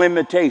from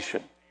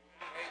limitation.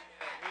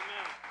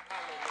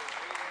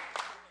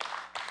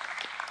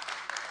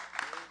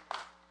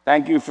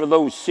 Thank you for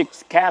those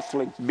 6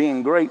 Catholics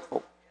being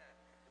grateful.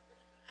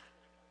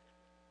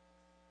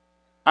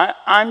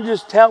 I'm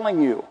just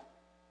telling you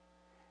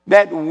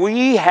that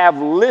we have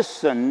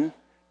listened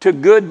to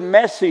good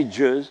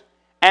messages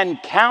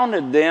and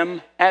counted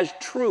them as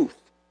truth.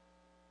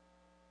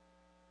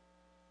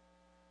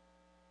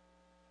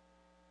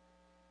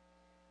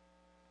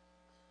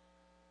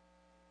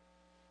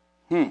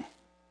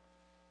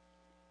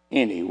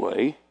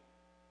 Anyway,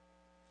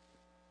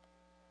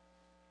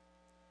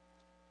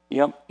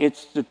 yep,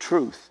 it's the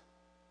truth.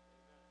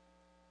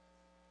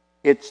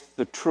 It's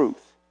the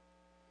truth.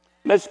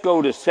 Let's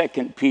go to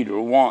 2 Peter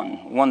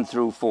 1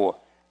 through 4.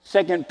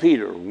 2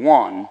 Peter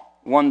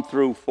 1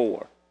 through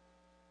 4.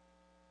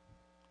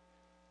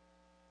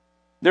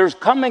 There's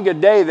coming a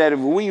day that if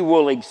we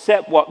will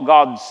accept what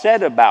God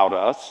said about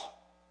us,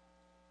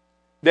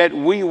 that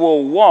we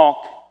will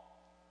walk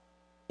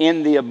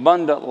in the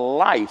abundant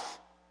life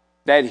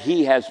that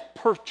He has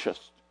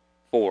purchased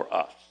for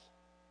us.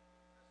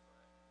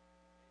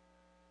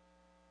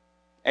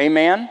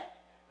 Amen?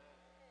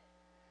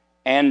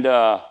 And,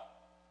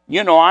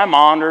 I'm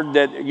honored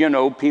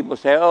that, people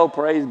say, oh,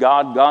 praise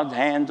God, God's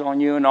hand's on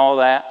you and all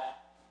that.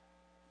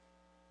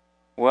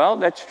 Well,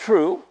 that's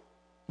true,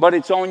 but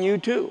it's on you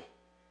too.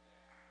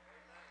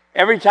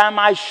 Every time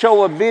I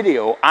show a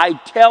video, I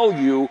tell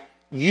you,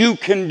 you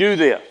can do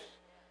this.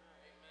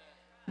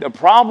 The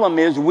problem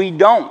is we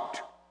don't.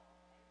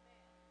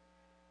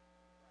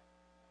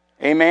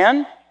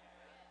 Amen?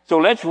 So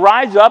let's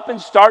rise up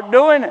and start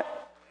doing it.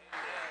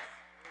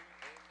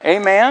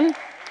 Amen?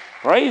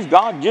 Praise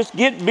God. Just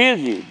get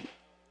busy.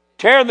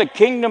 Tear the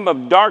kingdom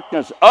of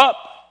darkness up.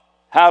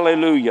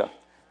 Hallelujah.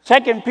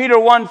 2 Peter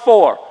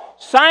 1:4.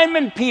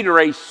 Simon Peter,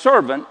 a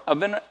servant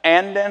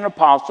and an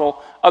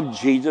apostle of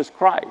Jesus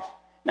Christ.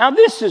 Now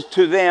this is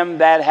to them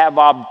that have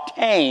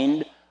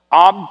obtained,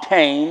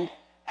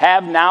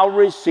 have now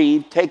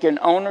received, taken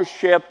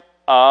ownership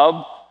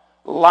of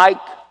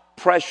like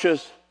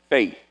precious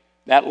faith.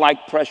 That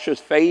like precious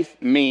faith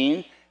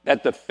means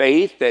that the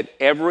faith that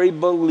every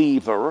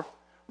believer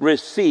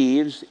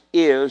receives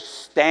is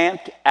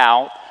stamped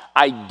out,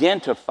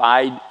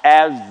 identified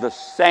as the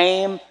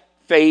same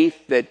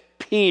faith that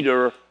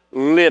Peter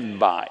lived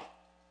by.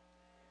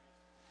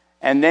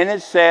 And then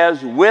it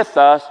says, with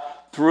us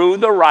through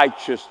the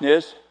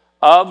righteousness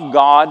of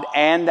God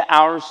and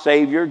our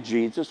Savior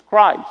Jesus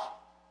Christ.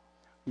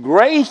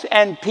 Grace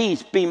and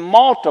peace be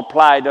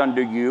multiplied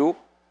unto you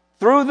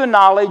through the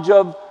knowledge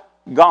of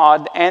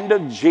God and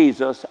of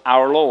Jesus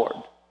our Lord.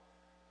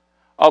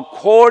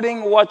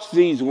 According, what's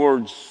these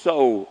words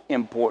so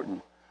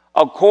important?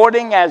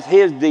 According as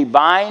His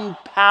divine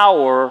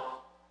power.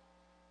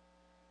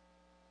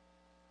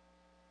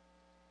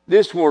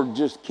 This word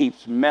just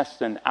keeps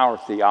messing our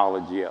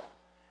theology up.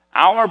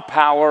 Our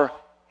power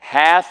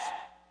hath,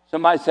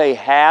 somebody say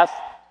hath.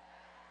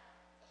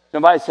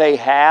 Somebody say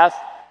hath.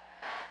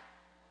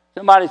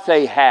 Somebody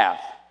say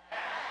hath.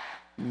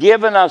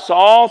 Given us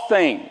all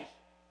things.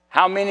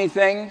 How many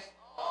things?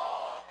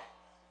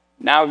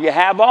 Now, if you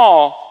have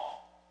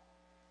all,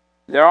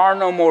 there are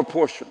no more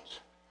portions.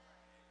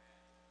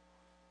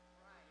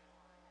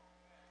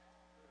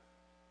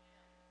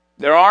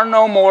 There are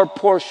no more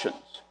portions.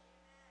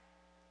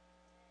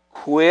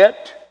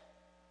 Quit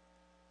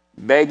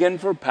begging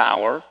for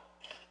power.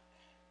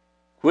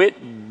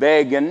 Quit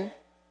begging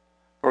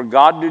for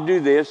God to do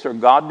this or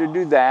God to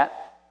do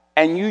that,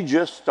 and you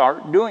just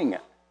start doing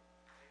it.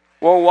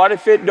 Well, what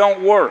if it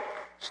don't work?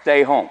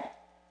 Stay home.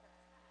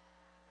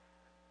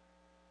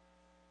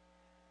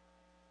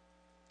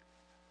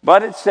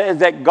 But it says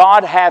that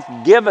God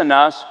hath given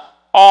us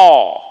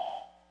all.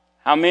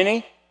 How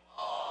many?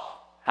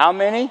 How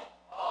many?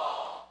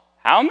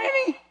 How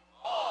many?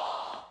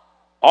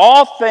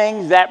 All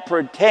things that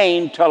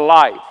pertain to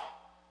life.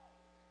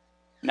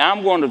 Now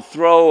I'm going to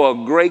throw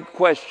a great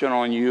question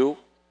on you.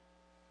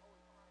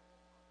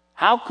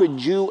 How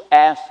could you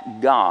ask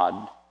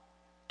God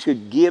to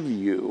give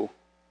you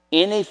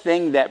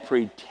anything that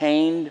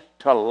pertained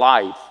to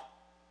life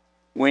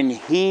when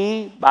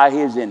He, by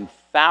His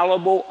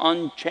infallible,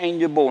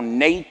 unchangeable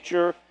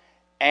nature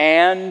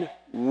and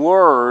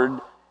word,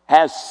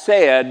 has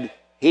said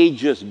He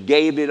just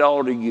gave it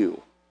all to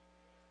you?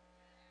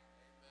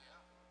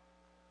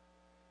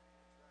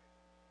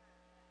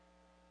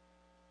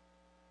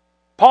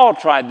 Paul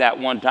tried that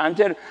one time.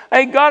 Said,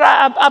 hey, God,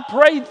 I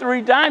prayed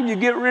 3 times. You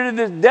get rid of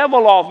this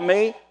devil off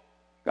me.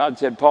 God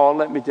said, Paul,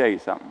 let me tell you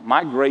something.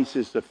 My grace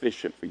is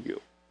sufficient for you.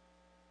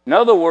 In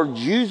other words,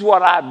 use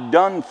what I've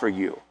done for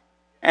you.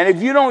 And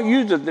if you don't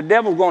use it, the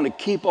devil's going to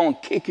keep on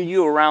kicking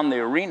you around the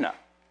arena.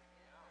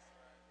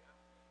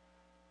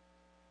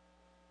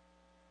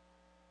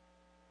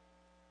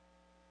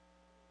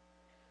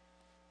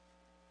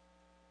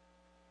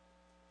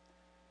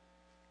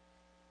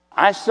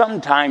 I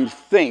sometimes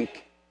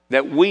think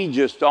that we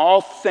just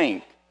all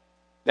think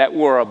that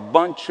we're a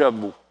bunch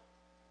of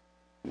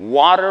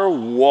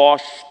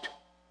water-washed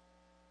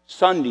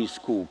Sunday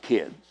school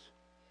kids.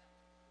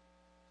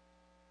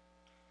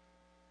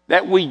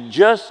 That we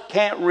just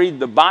can't read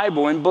the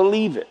Bible and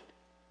believe it.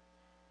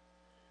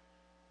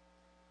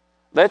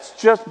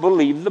 Let's just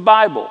believe the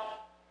Bible.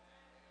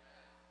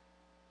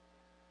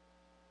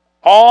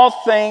 All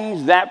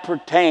things that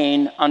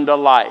pertain unto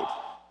life.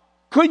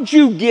 Could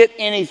you get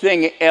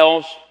anything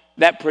else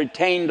that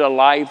pertain to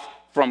life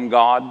from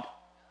God?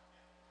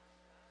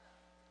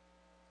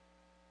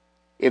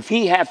 If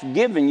He hath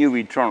given you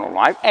eternal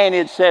life, and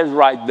it says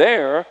right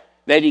there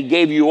that He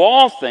gave you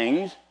all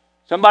things,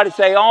 somebody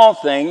say all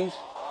things,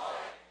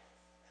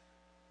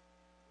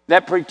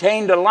 that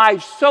pertain to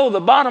life. So the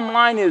bottom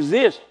line is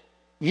this: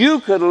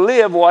 you could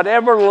live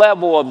whatever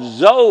level of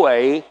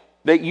Zoe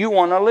that you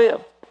want to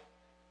live.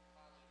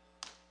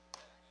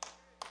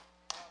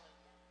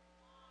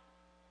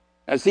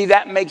 Now see,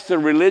 that makes the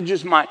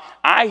religious mind.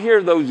 I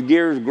hear those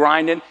gears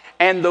grinding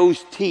and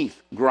those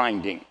teeth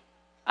grinding.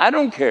 I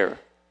don't care.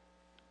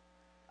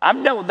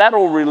 I've dealt with that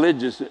old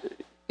religious,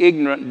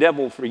 ignorant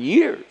devil for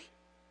years.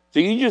 So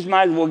you just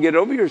might as well get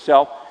over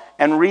yourself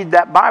and read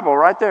that Bible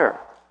right there.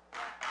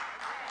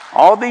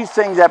 All these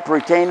things that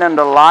pertain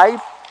unto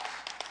life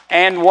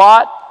and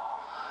what?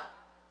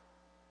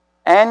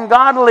 And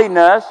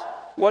godliness.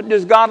 What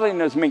does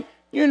godliness mean?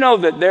 You know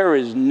that there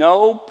is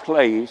no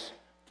place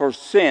for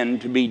sin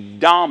to be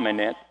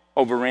dominant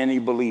over any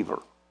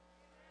believer.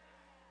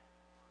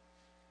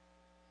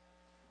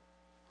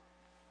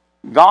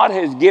 God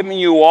has given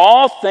you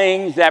all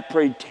things that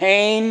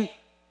pertain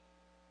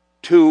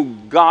to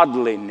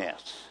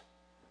godliness.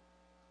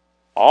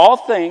 All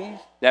things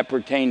that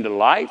pertain to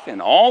life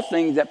and all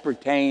things that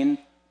pertain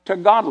to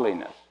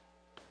godliness.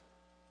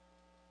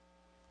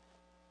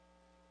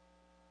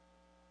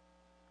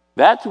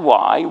 That's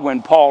why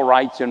when Paul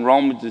writes in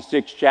Romans the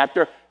 6th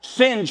chapter,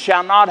 sin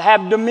shall not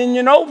have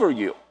dominion over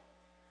you.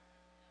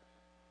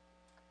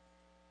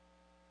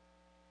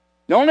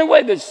 The only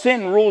way that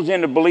sin rules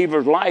in a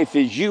believer's life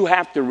is you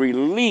have to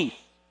release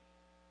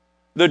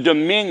the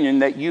dominion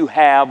that you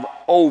have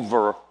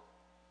over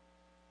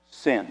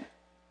sin.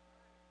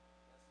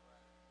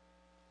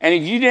 And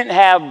if you didn't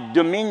have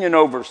dominion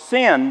over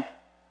sin,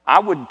 I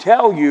would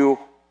tell you,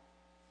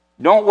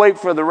 don't wait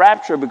for the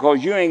rapture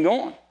because you ain't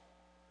going.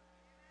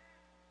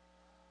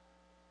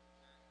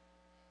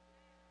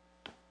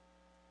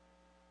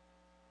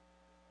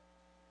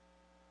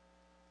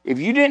 If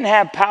you didn't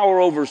have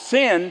power over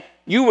sin,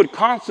 you would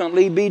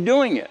constantly be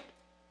doing it.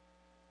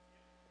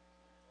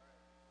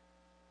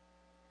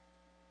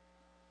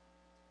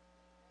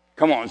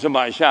 Come on,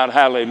 somebody shout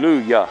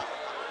hallelujah.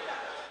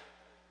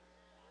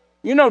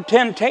 You know,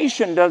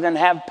 temptation doesn't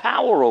have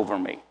power over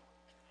me.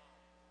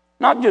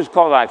 Not just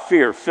because I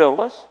fear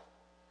Phyllis,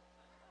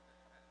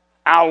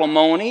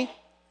 alimony,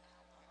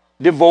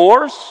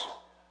 divorce.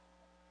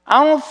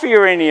 I don't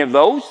fear any of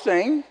those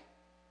things.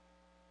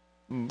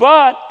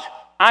 But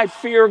I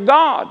fear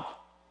God.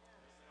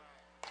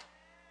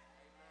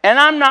 And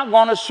I'm not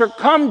going to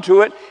succumb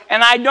to it,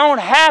 and I don't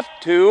have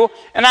to,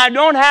 and I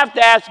don't have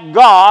to ask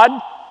God,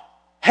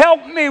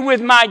 help me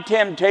with my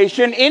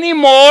temptation any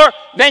more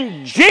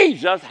than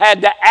Jesus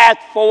had to ask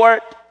for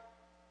it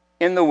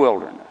in the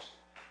wilderness.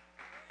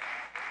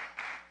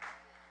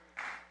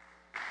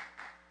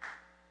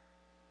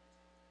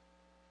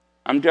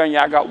 I'm telling you,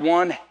 I got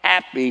one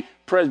happy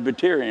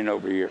Presbyterian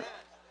over here.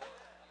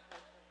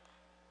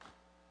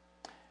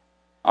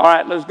 All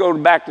right, let's go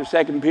back to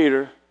 2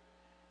 Peter.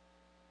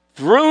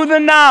 Through the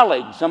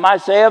knowledge, somebody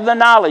say of the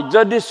knowledge,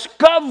 the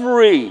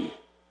discovery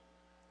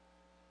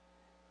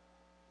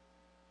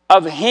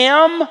of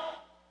him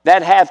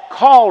that hath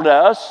called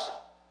us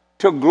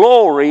to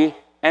glory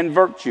and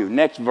virtue.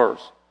 Next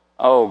verse.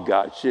 Oh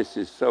gosh, this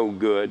is so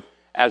good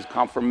as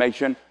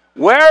confirmation.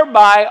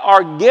 Whereby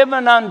are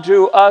given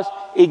unto us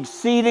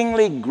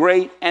exceedingly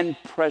great and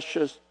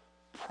precious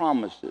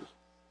promises.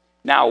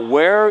 Now,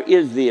 where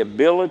is the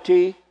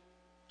ability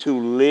to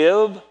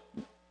live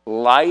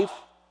life,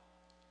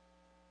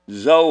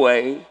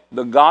 Zoe,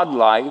 the God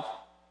life,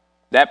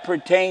 that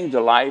pertains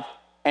to life,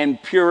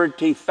 and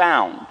purity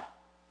found?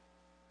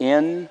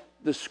 In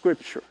the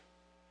Scripture,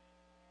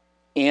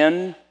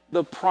 in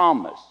the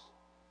promise.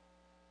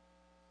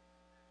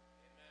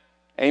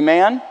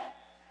 Amen?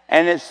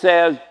 And it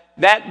says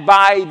that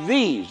by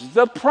these,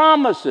 the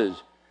promises,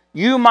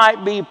 you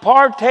might be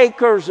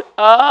partakers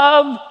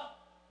of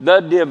the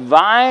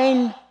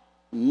divine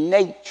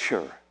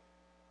nature.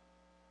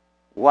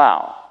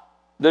 Wow.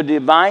 The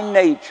divine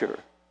nature,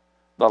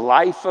 the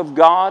life of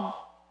God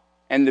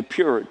and the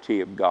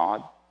purity of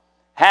God,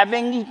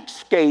 having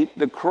escaped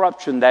the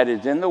corruption that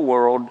is in the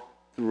world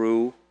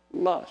through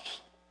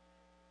lust.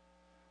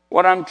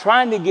 What I'm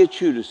trying to get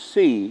you to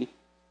see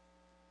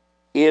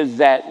is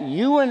that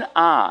you and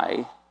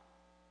I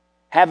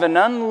have an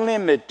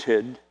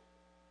unlimited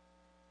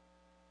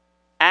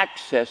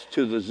access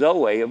to the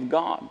Zoe of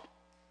God.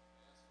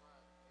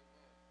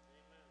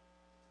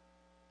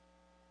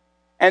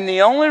 And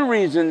the only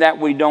reason that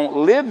we don't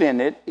live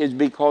in it is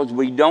because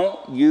we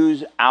don't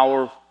use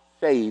our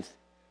faith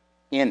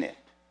in it.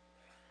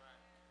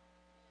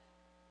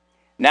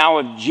 Now,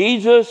 if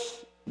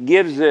Jesus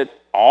gives it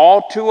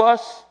all to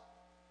us,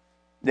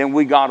 then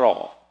we got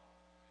all.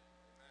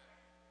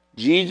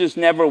 Jesus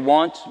never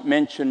once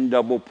mentioned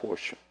double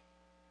portion.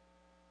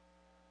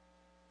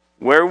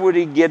 Where would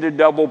he get a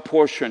double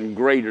portion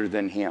greater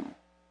than him?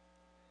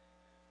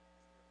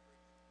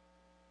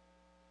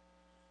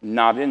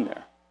 Not in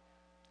there.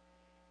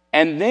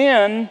 And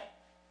then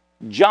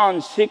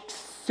John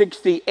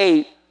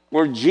 6:68,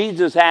 where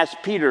Jesus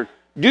asked Peter,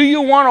 do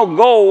you want to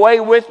go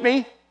away with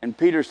me? And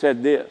Peter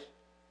said this,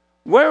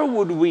 where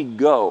would we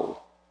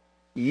go?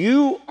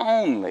 You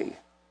only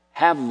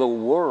have the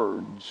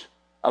words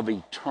of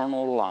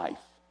eternal life.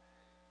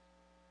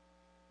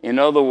 In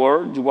other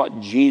words, what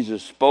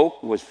Jesus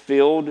spoke was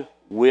filled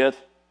with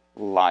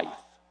life.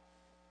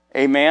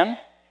 Amen?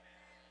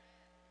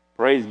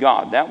 Praise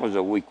God. That was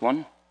a weak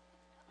one.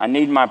 I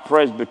need my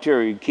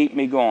Presbyterian to keep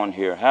me going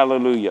here.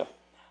 Hallelujah.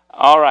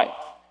 All right.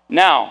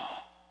 Now,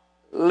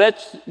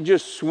 let's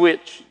just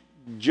switch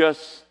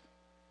just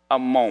a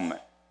moment.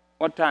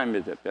 What time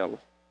is it, fellas?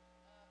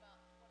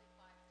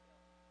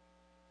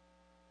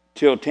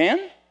 Till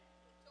 10?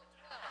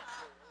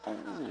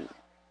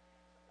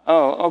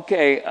 Oh,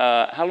 okay.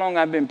 How long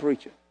I've been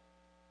preaching?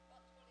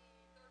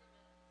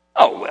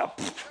 Oh, well.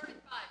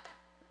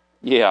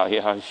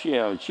 Yeah.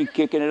 She's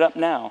kicking it up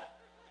now.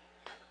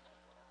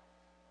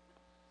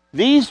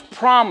 These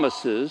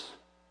promises,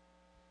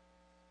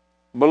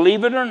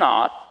 believe it or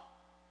not,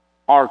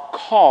 are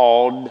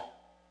called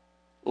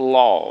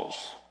laws.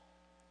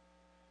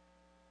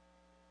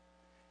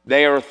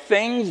 They are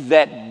things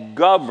that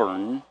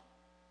govern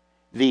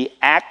the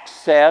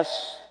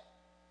access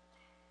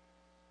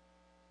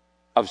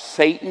of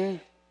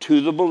Satan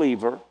to the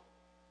believer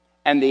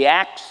and the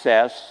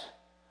access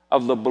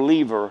of the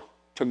believer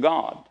to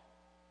God.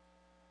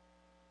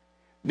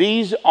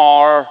 These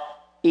are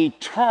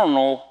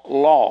eternal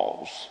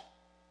laws.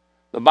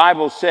 The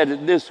Bible said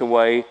it this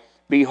way,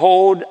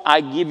 behold,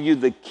 I give you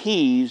the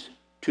keys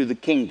to the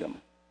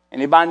kingdom.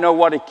 Anybody know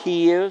what a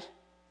key is?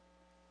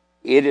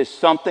 It is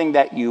something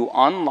that you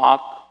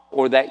unlock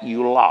or that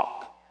you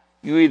lock.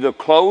 You either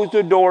close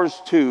the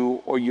doors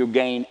to or you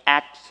gain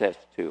access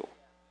to.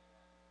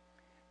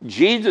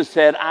 Jesus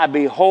said,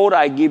 behold,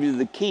 I give you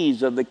the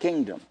keys of the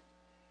kingdom.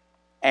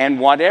 And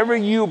whatever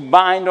you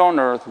bind on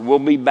earth will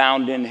be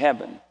bound in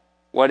heaven.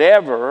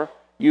 Whatever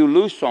you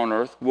loose on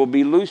earth will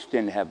be loosed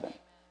in heaven.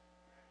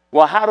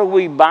 Well, how do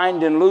we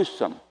bind and loose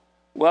them?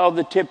 Well,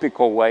 the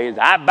typical way is,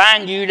 I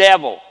bind you,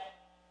 devil.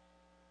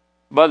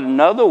 But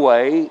another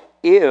way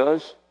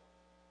is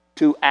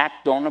to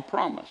act on a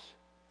promise.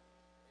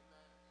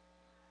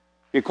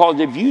 Because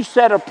if you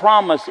set a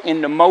promise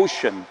into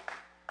motion,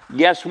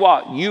 guess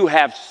what? You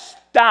have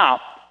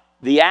stopped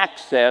the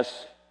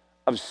access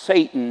of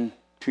Satan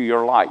to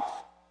your life.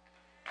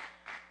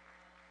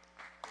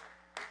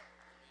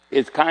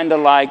 It's kind of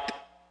like,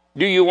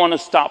 do you want to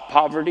stop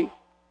poverty?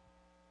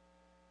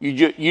 Do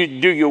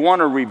you want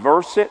to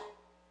reverse it?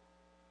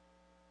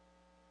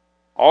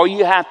 All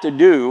you have to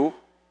do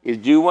is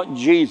do what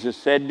Jesus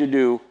said to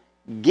do.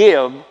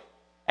 Give,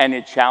 and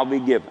it shall be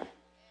given.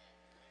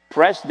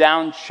 Pressed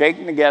down,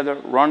 shaken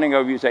together, running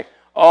over. You say,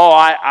 oh,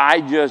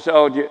 I just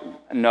owed you.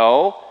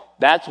 No,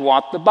 that's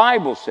what the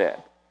Bible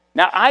said.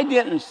 Now, I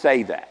didn't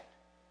say that.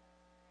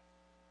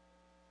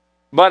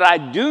 But I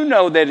do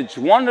know that it's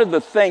one of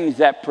the things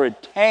that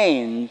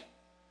pertains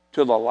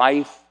to the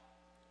life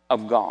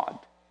of God.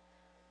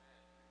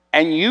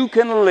 And you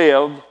can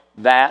live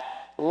that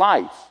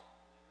life.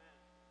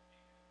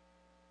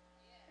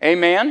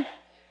 Amen?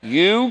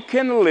 You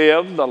can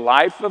live the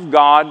life of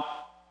God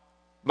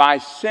by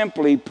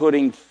simply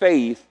putting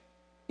faith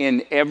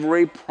in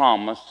every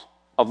promise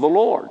of the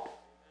Lord.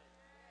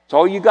 That's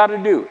all you got to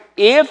do.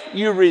 If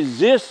you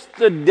resist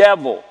the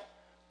devil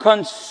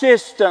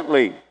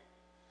consistently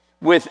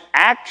with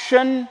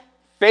action,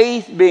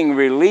 faith being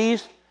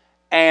released,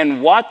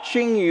 and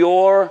watching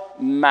your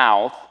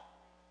mouth,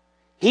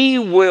 he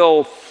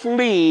will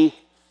flee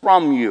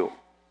from you.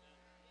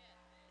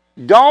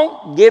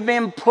 Don't give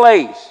him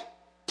place.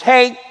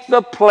 Take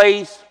the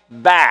place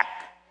back.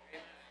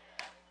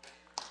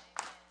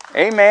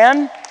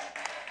 Amen.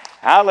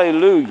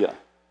 Hallelujah.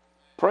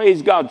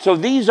 Praise God. So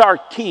these are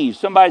keys.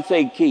 Somebody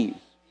say keys.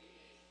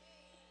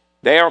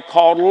 They are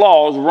called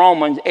laws.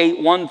 Romans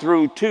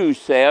 8:1-2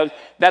 says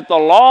that the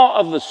law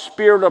of the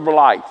Spirit of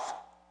life.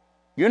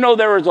 You know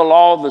there is a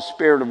law of the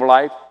Spirit of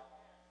life.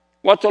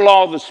 What's the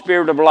law of the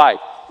Spirit of life?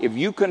 If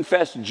you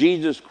confess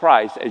Jesus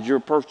Christ as your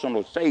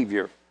personal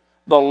Savior,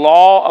 the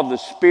law of the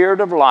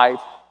Spirit of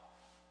life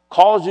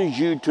causes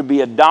you to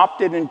be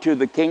adopted into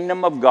the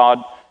kingdom of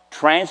God,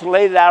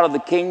 translated out of the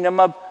kingdom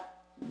of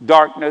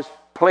darkness,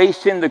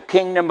 placed in the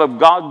kingdom of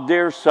God's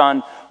dear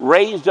Son,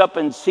 raised up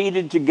and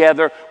seated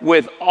together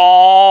with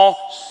all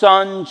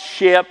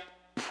sonship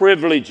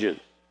privileges.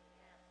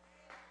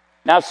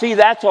 Now see,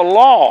 that's a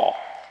law.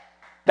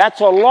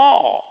 That's a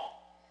law.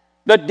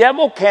 The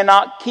devil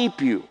cannot keep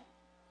you.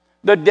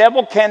 The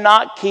devil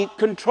cannot keep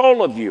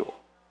control of you.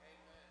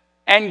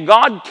 And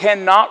God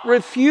cannot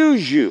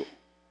refuse you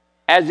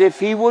as if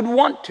he would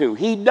want to.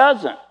 He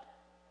doesn't.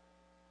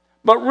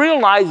 But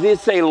realize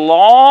it's a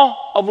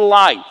law of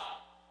life.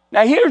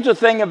 Now here's the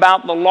thing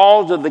about the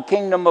laws of the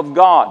kingdom of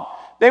God.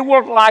 They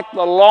work like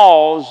the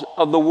laws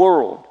of the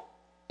world.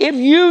 If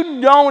you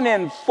don't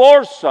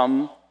enforce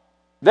them,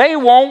 they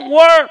won't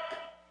work.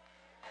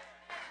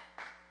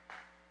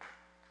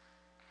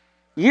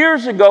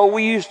 Years ago,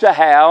 we used to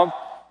have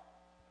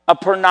a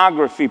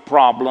pornography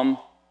problem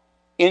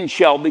in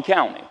Shelby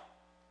County.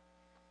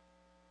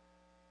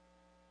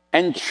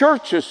 And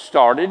churches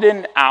started,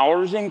 and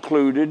ours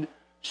included,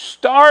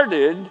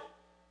 started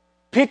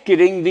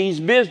picketing these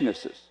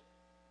businesses.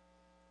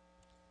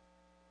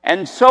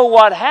 And so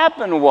what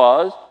happened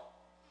was,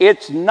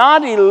 it's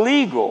not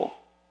illegal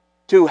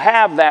to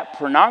have that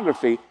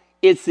pornography.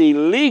 It's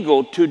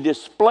illegal to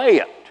display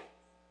it.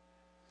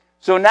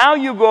 So now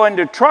you go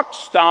into truck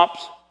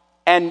stops,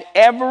 and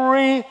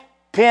every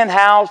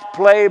Penthouse,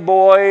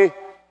 Playboy,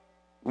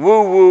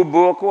 woo-woo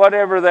book,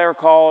 whatever they're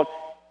called,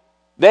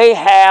 they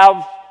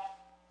have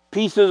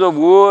pieces of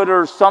wood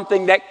or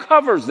something that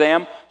covers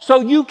them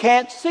so you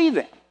can't see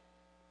them.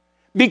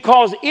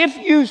 Because if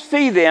you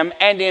see them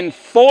and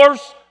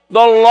enforce the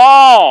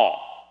law,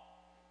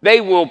 they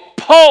will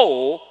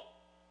pull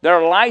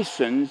their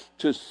license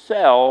to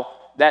sell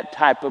that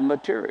type of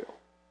material.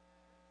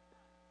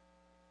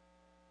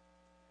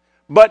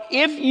 But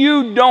if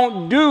you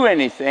don't do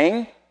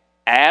anything,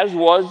 as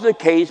was the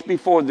case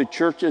before the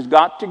churches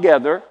got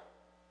together,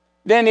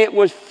 then it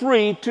was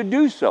free to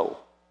do so.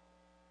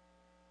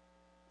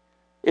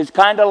 It's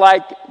kind of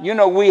like,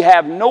 we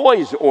have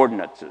noise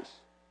ordinances.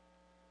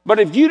 But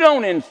if you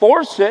don't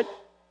enforce it,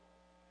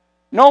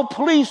 no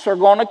police are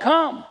going to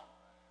come.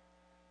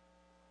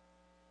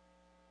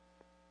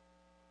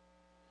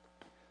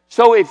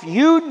 So if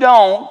you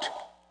don't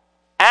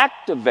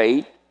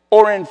activate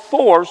or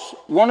enforce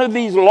one of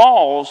these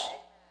laws,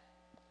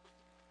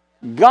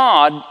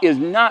 God is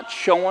not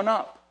showing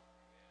up.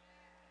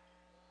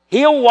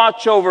 He'll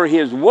watch over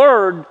his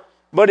word,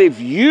 but if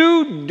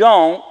you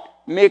don't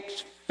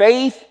mix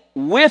faith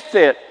with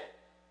it,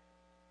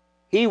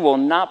 he will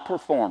not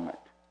perform it.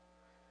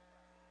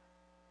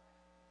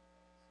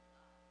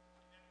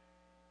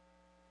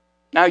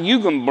 Now you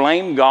can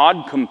blame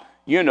God,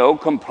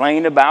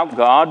 complain about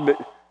God,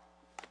 but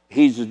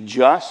he's a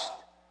just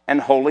and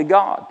holy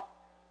God.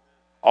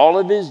 All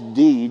of his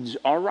deeds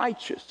are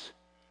righteous.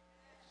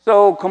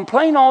 So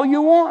complain all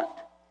you want.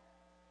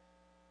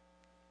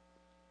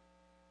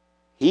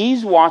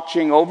 He's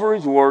watching over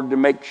his word to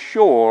make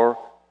sure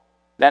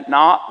that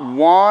not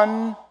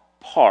one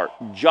part,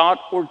 jot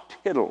or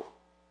tittle,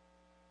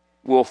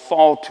 will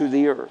fall to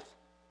the earth.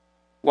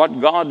 What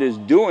God is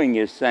doing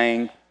is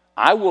saying,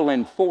 I will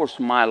enforce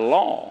my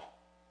law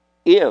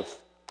if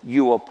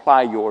you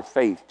apply your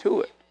faith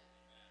to it.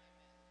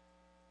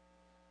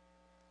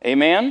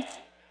 Amen?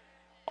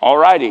 All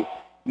righty.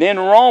 Then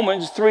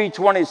Romans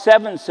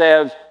 3:27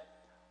 says,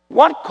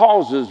 what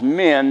causes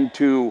men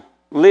to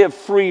live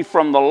free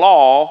from the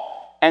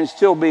law and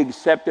still be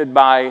accepted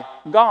by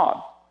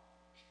God.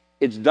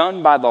 It's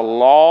done by the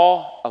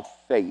law of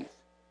faith.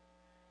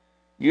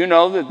 You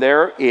know that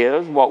there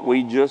is what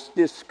we just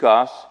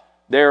discussed.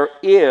 There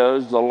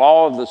is the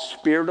law of the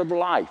Spirit of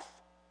life.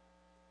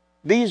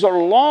 These are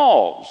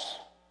laws,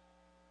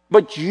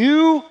 but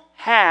you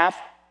have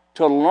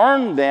to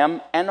learn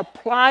them and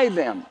apply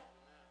them.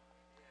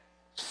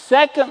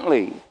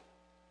 Secondly,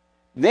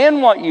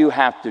 then what you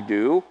have to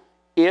do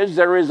is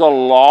there is a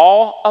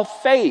law of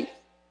faith.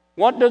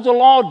 What does the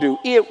law do?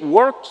 It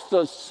works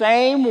the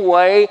same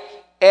way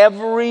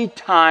every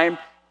time.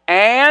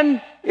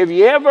 And if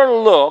you ever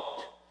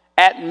looked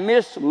at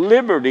Miss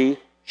Liberty,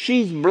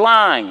 she's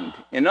blind.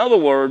 In other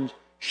words,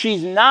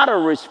 she's not a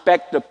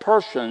respect of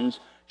persons.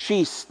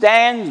 She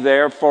stands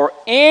there for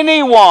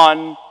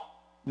anyone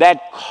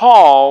that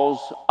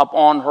calls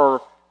upon her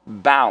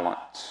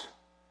balance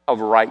of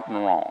right and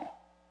wrong.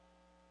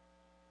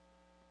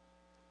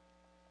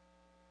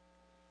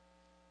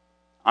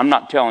 I'm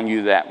not telling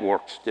you that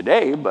works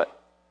today, but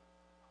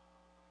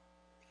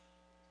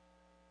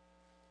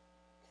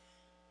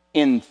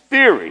in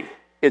theory,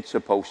 it's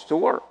supposed to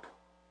work.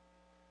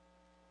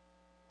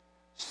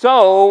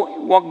 So,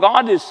 what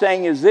God is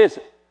saying is this: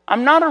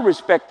 I'm not a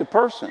respect of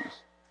persons.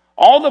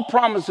 All the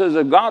promises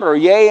of God are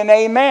yea and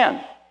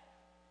amen.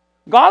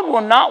 God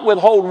will not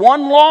withhold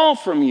one law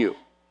from you.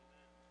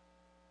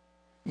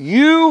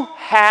 You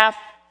have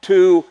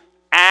to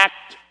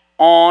act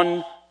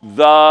on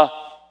the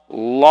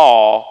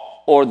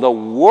law or the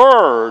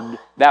word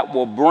that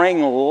will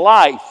bring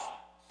life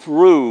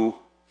through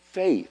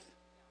faith.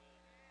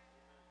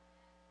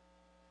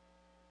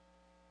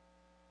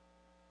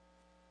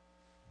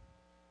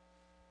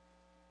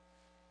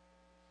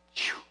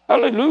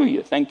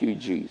 Hallelujah. Thank you,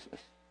 Jesus.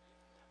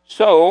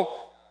 So,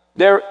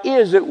 there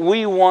is that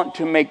we want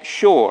to make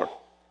sure.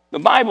 The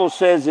Bible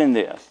says in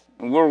this,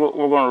 and we're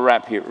going to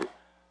wrap here.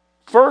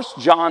 1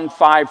 John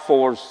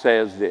 5:4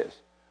 says this: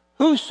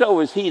 Whoso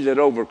is he that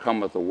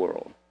overcometh the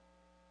world,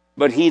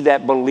 but he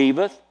that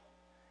believeth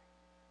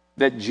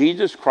that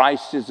Jesus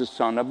Christ is the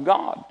Son of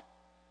God.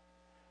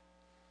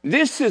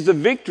 This is the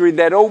victory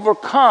that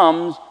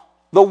overcomes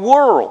the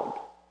world.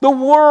 The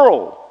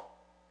world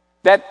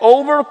that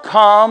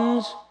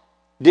overcomes,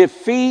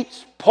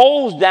 defeats,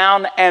 pulls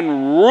down,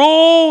 and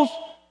rules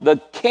the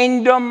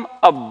kingdom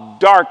of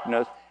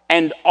darkness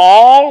and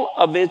all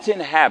of its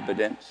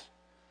inhabitants.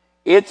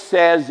 It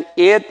says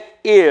it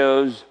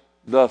is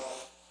the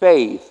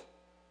faith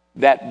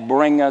that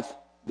bringeth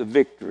the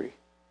victory.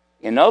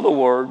 In other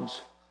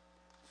words,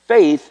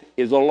 faith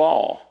is a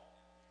law,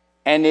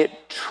 and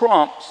it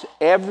trumps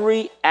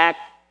every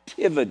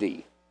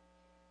activity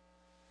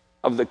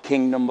of the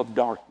kingdom of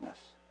darkness.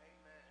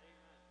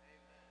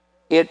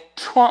 It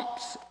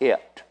trumps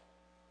it.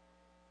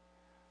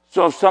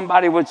 So if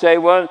somebody would say,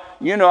 well,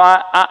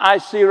 I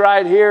see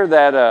right here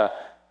that,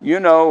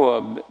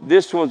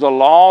 this was a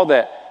law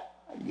that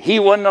he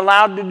wasn't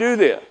allowed to do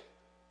this.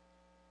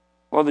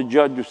 Well, the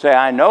judge would say,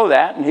 I know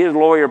that. And his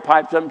lawyer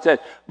pipes up and says,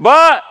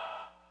 but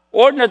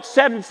Ordinance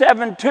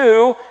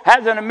 772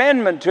 has an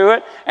amendment to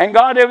it. And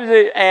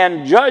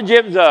Judge,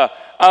 it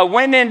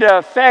went into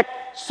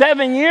effect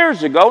 7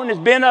 years ago and has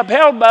been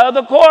upheld by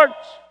other courts.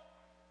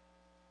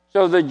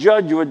 So the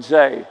judge would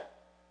say,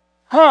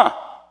 well,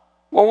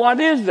 what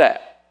is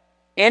that?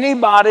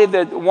 Anybody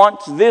that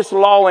wants this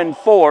law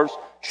enforced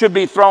should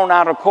be thrown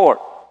out of court.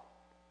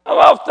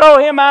 Well, throw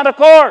him out of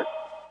court.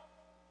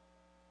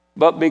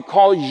 But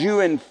because you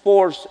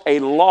enforce a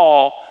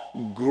law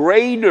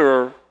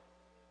greater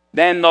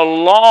than the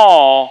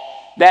law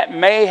that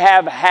may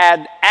have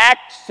had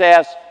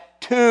access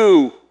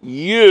to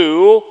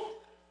you,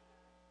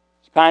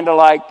 it's kind of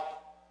like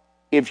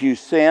if you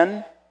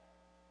sin,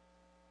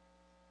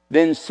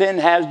 then sin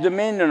has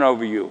dominion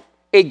over you.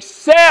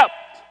 Except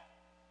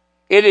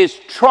it is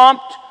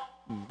trumped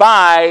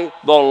by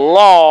the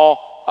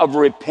law of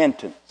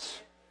repentance.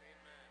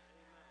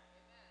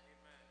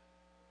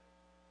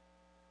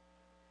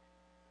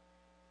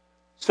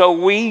 So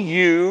we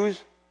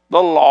use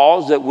the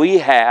laws that we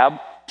have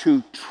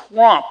to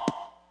trump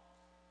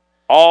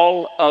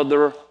all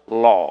other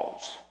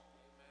laws.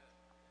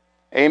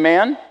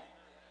 Amen?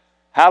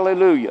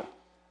 Hallelujah.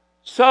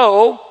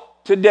 So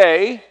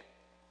today,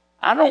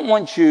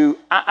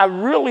 I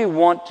really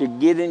want to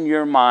get in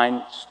your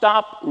mind,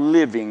 stop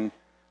living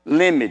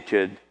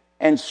limited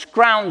and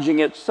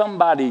scrounging at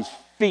somebody's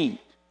feet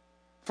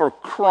for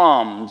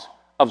crumbs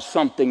of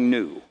something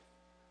new.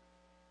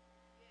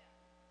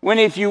 When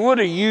if you would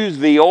have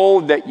used the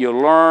old that you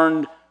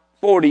learned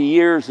 40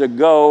 years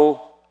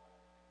ago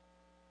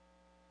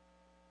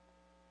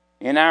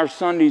in our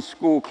Sunday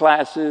school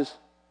classes,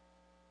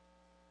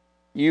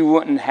 you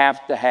wouldn't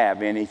have to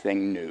have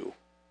anything new.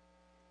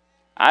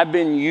 I've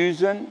been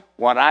using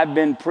what I've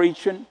been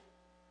preaching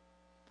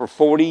for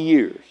 40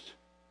 years.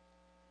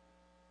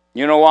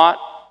 You know what?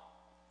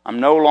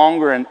 I'm no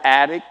longer an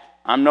addict.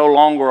 I'm no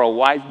longer a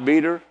wife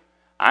beater.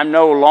 I'm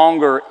no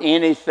longer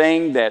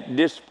anything that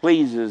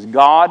displeases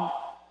God.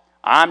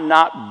 I'm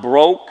not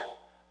broke.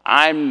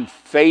 I'm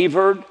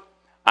favored.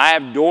 I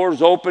have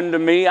doors open to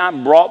me.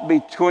 I'm brought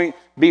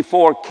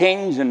before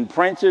kings and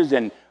princes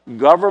and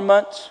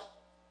governments.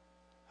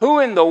 Who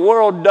in the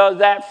world does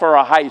that for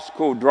a high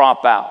school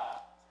dropout?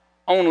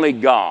 Only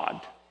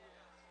God.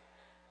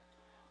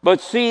 But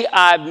see,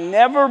 I've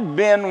never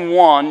been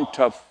one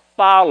to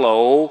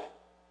follow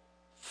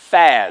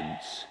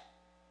fads.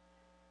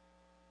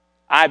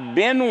 I've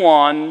been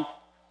one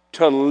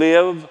to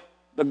live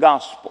the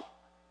gospel.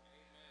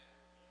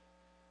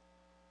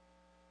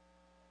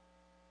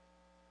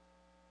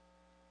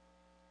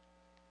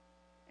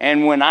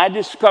 And when I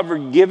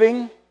discovered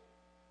giving,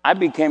 I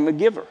became a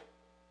giver.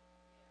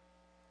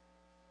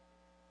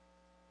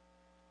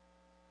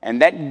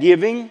 And that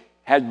giving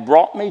has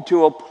brought me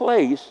to a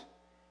place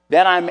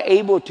that I'm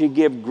able to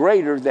give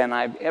greater than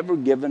I've ever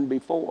given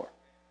before.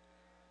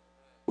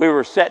 We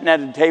were sitting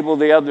at a table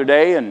the other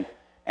day,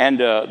 and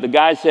the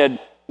guy said,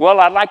 well,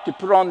 I'd like to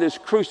put on this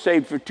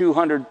crusade for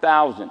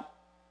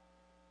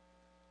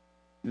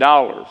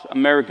 $200,000,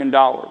 American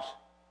dollars.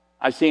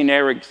 I seen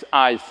Eric's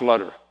eyes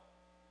flutter.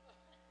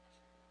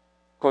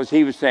 Because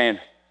he was saying,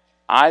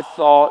 I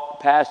thought,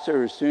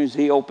 Pastor, as soon as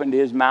he opened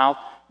his mouth,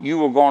 you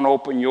were going to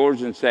open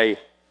yours and say,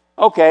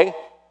 okay,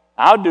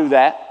 I'll do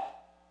that.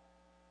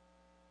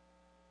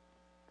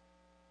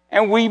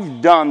 And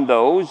we've done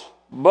those,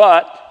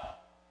 but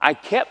I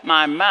kept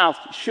my mouth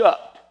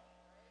shut.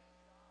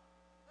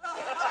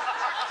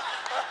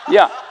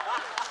 Yeah,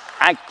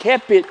 I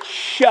kept it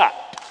shut.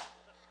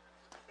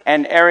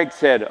 And Eric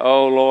said,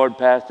 oh, Lord,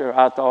 Pastor,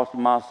 I thought to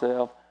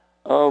myself,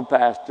 oh,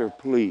 Pastor,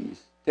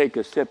 please, take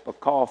a sip of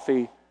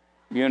coffee,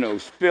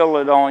 spill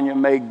it on you,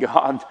 may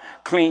God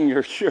clean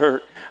your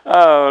shirt.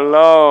 Oh,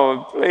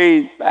 Lord,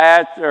 please,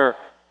 Pastor.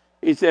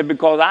 He said,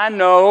 because I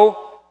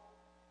know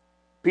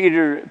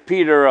Peter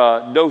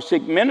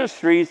Dosick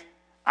Ministries,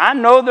 I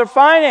know their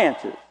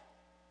finances.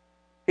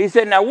 He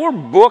said, now we're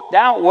booked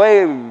out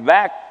way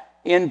back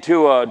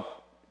into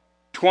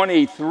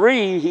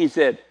 23. He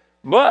said,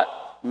 but,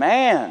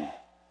 man,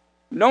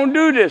 don't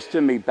do this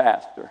to me,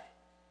 Pastor.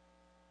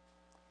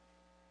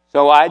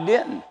 So I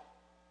didn't.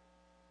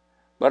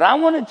 But I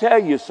want to tell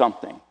you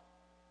something.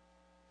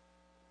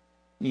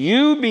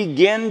 You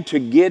begin to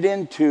get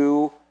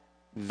into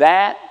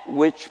that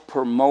which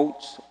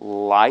promotes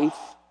life,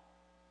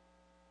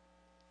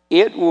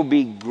 it will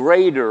be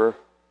greater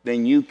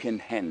than you can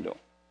handle.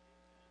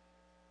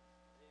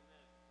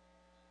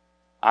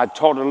 I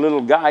taught a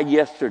little guy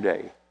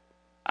yesterday.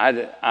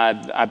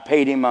 I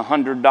paid him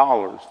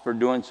 $100 for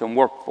doing some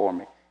work for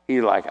me.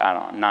 He's like,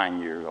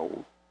 9 years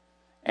old.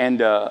 And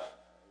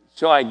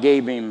so I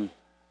gave him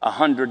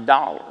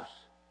 $100.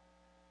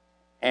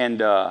 And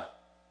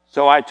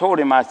so I told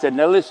him, I said,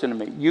 now listen to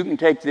me. You can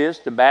take this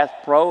to Bass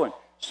Pro and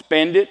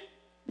spend it.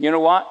 You know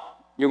what?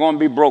 You're going to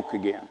be broke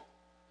again.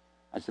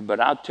 I said, but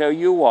I'll tell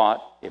you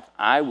what, if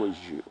I was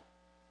you.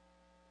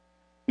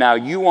 Now,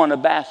 you want a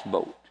bass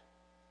boat?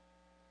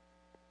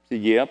 He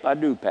said, yep, I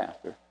do,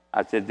 Pastor.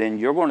 I said, then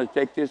you're going to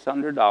take this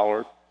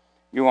 $100.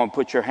 You're going to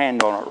put your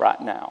hand on it right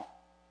now.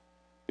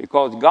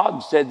 Because God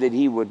said that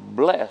he would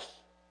bless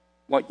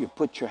what you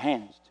put your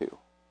hands to.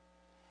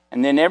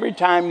 And then every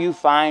time you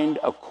find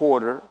a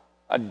quarter,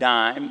 a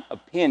dime, a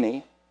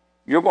penny,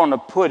 you're going to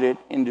put it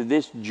into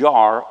this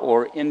jar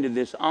or into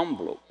this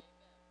envelope.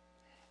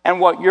 And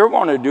what you're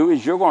going to do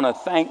is you're going to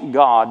thank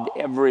God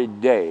every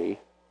day.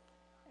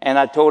 And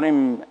I told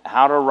him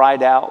how to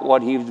write out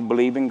what he was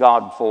believing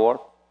God for.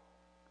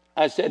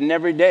 I said, and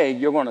every day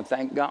you're going to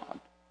thank God.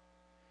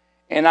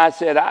 And I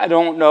said, I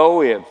don't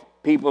know if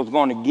people's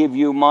going to give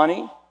you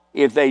money.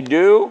 If they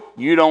do,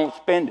 you don't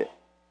spend it.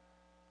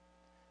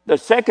 The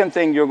second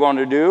thing you're going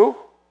to do,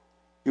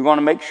 you're going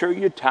to make sure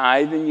you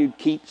tithe and you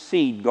keep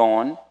seed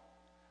going.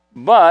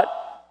 But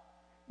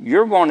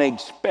you're going to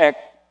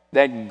expect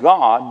that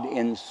God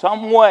in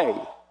some way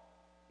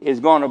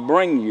is going to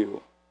bring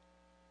you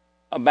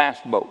a bass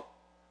boat.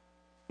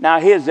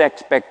 Now his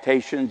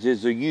expectations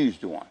is a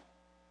used one.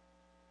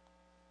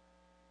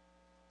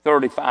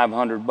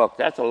 $3,500.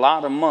 That's a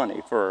lot of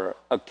money for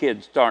a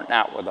kid starting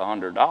out with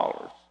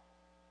 $100.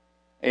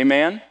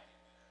 Amen?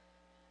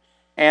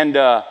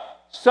 And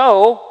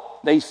so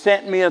they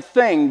sent me a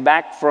thing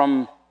back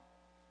from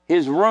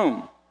his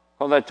room.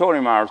 Because I told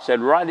him, I said,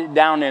 write it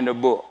down in a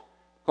book.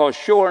 Because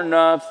sure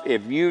enough,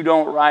 if you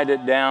don't write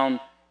it down,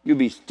 you'll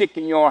be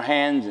sticking your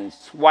hands and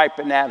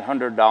swiping that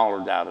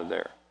 $100 out of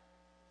there.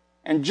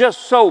 And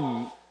just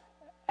so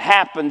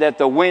happened that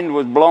the wind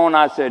was blowing,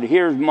 I said,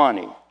 here's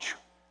money.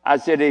 I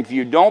said, if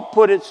you don't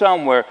put it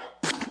somewhere,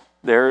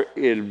 there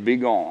it'll be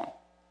gone.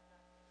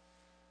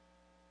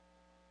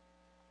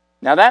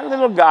 Now that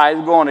little guy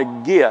is going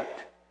to get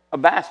a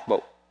bass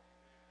boat.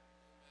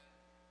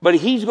 But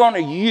he's going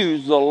to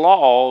use the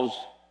laws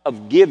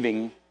of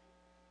giving,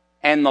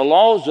 and the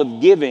laws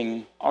of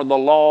giving are the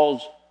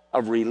laws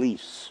of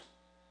release.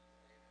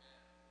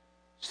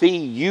 See,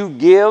 you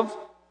give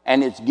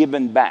and it's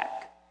given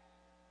back.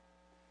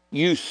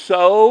 You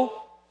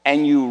sow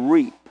and you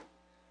reap.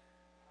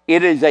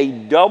 It is a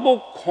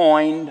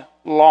double-coined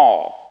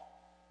law.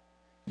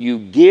 You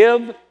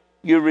give,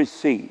 you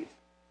receive.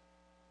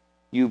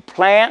 You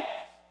plant,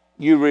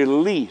 you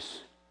release.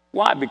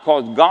 Why?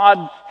 Because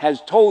God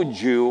has told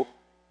you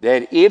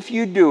that if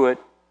you do it,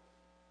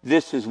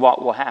 this is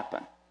what will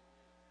happen.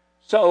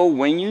 So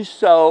when you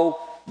sow,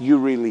 you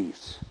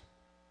release.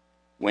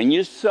 When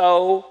you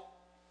sow,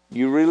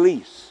 you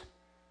release.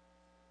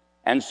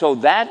 And so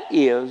that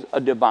is a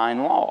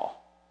divine law.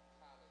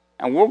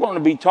 And we're going to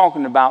be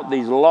talking about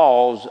these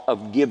laws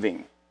of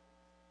giving.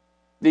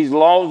 These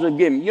laws of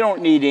giving. You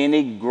don't need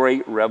any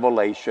great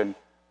revelation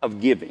of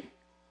giving.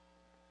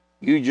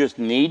 You just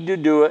need to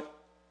do it,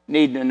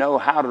 need to know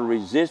how to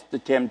resist the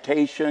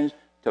temptations,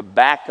 to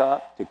back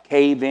up, to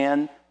cave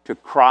in, to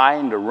cry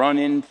and to run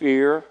in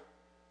fear.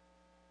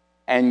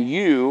 And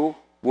you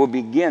will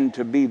begin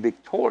to be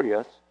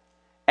victorious,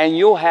 and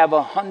you'll have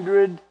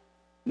 100,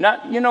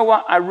 you know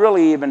what, I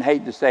really even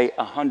hate to say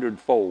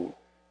 100-fold,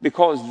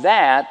 because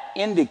that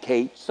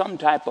indicates some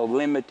type of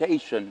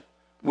limitation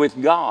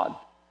with God.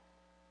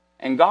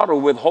 And God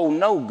will withhold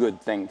no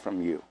good thing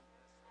from you.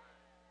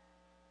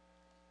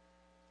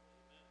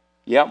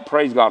 Yep,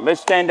 praise God. Let's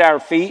stand to our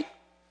feet.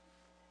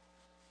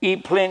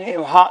 Eat plenty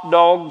of hot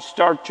dogs.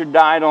 Start your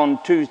diet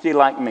on Tuesday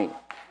like me.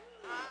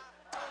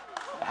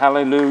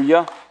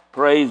 Hallelujah.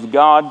 Praise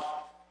God.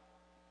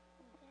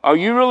 Are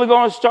you really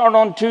going to start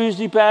on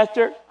Tuesday,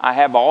 Pastor? I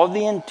have all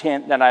the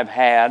intent that I've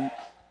had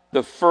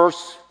the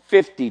first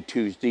 50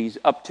 Tuesdays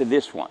up to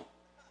this one.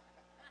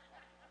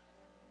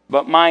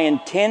 But my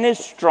intent is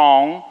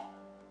strong.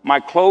 My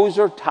clothes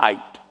are tight.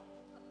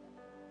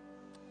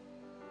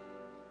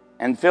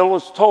 And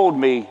Phyllis told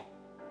me,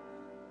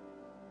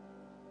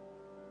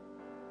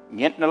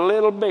 getting a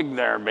little big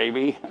there,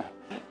 baby.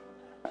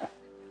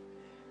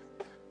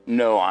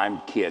 No,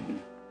 I'm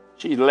kidding.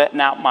 She's letting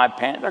out my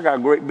pants. I got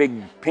a great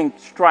big pink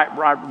stripe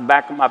right at the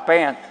back of my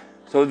pants,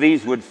 so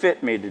these would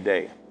fit me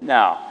today.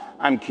 No,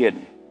 I'm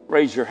kidding.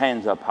 Raise your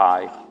hands up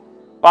high.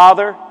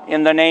 Father,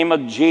 in the name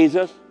of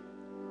Jesus,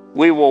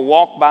 we will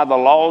walk by the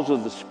laws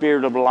of the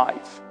Spirit of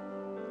life.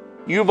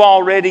 You've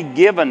already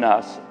given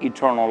us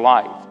eternal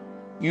life.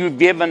 You've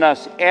given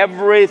us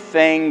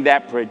everything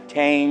that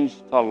pertains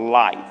to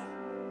life.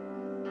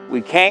 We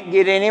can't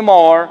get any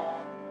more.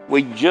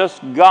 We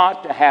just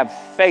got to have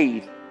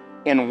faith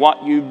in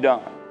what you've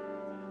done.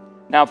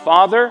 Now,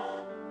 Father,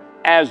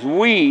 as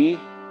we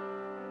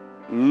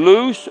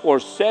loose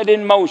or set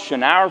in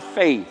motion our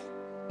faith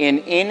in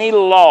any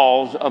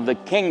laws of the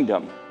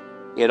kingdom,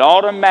 it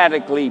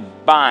automatically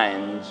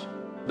binds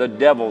the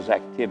devil's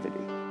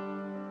activity.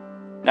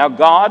 Now,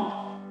 God,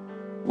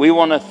 we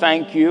want to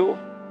thank you.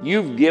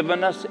 You've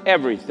given us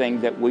everything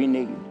that we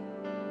need.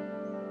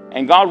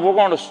 And God, we're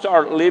going to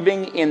start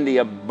living in the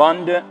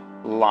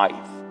abundant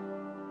life.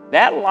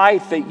 That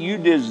life that you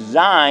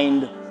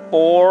designed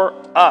for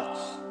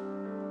us.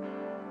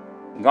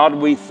 God,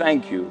 we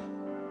thank you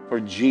for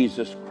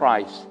Jesus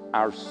Christ,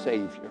 our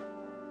Savior.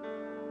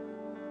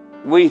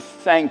 We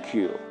thank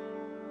you.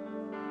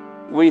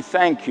 We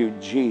thank you,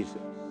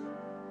 Jesus.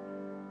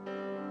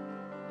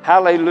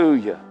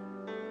 Hallelujah.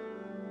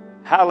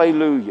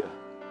 Hallelujah.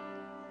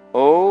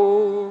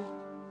 Oh,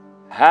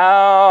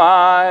 how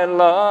I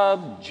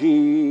love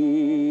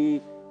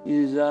Jesus.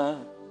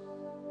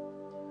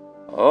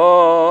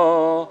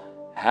 Oh,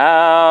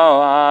 how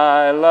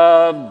I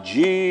love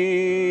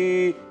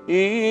Jesus.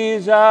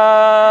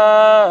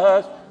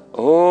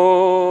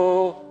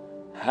 Oh,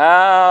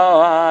 how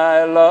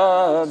I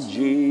love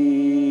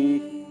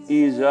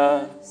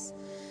Jesus.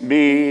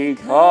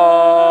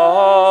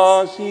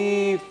 Because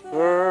he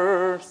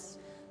first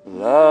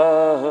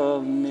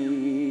loved me.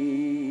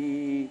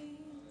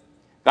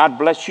 God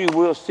bless you.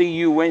 We'll see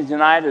you Wednesday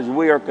night as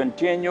we are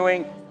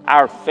continuing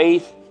our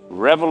faith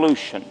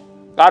revolution.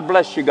 God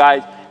bless you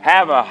guys.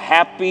 Have a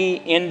happy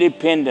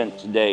Independence Day.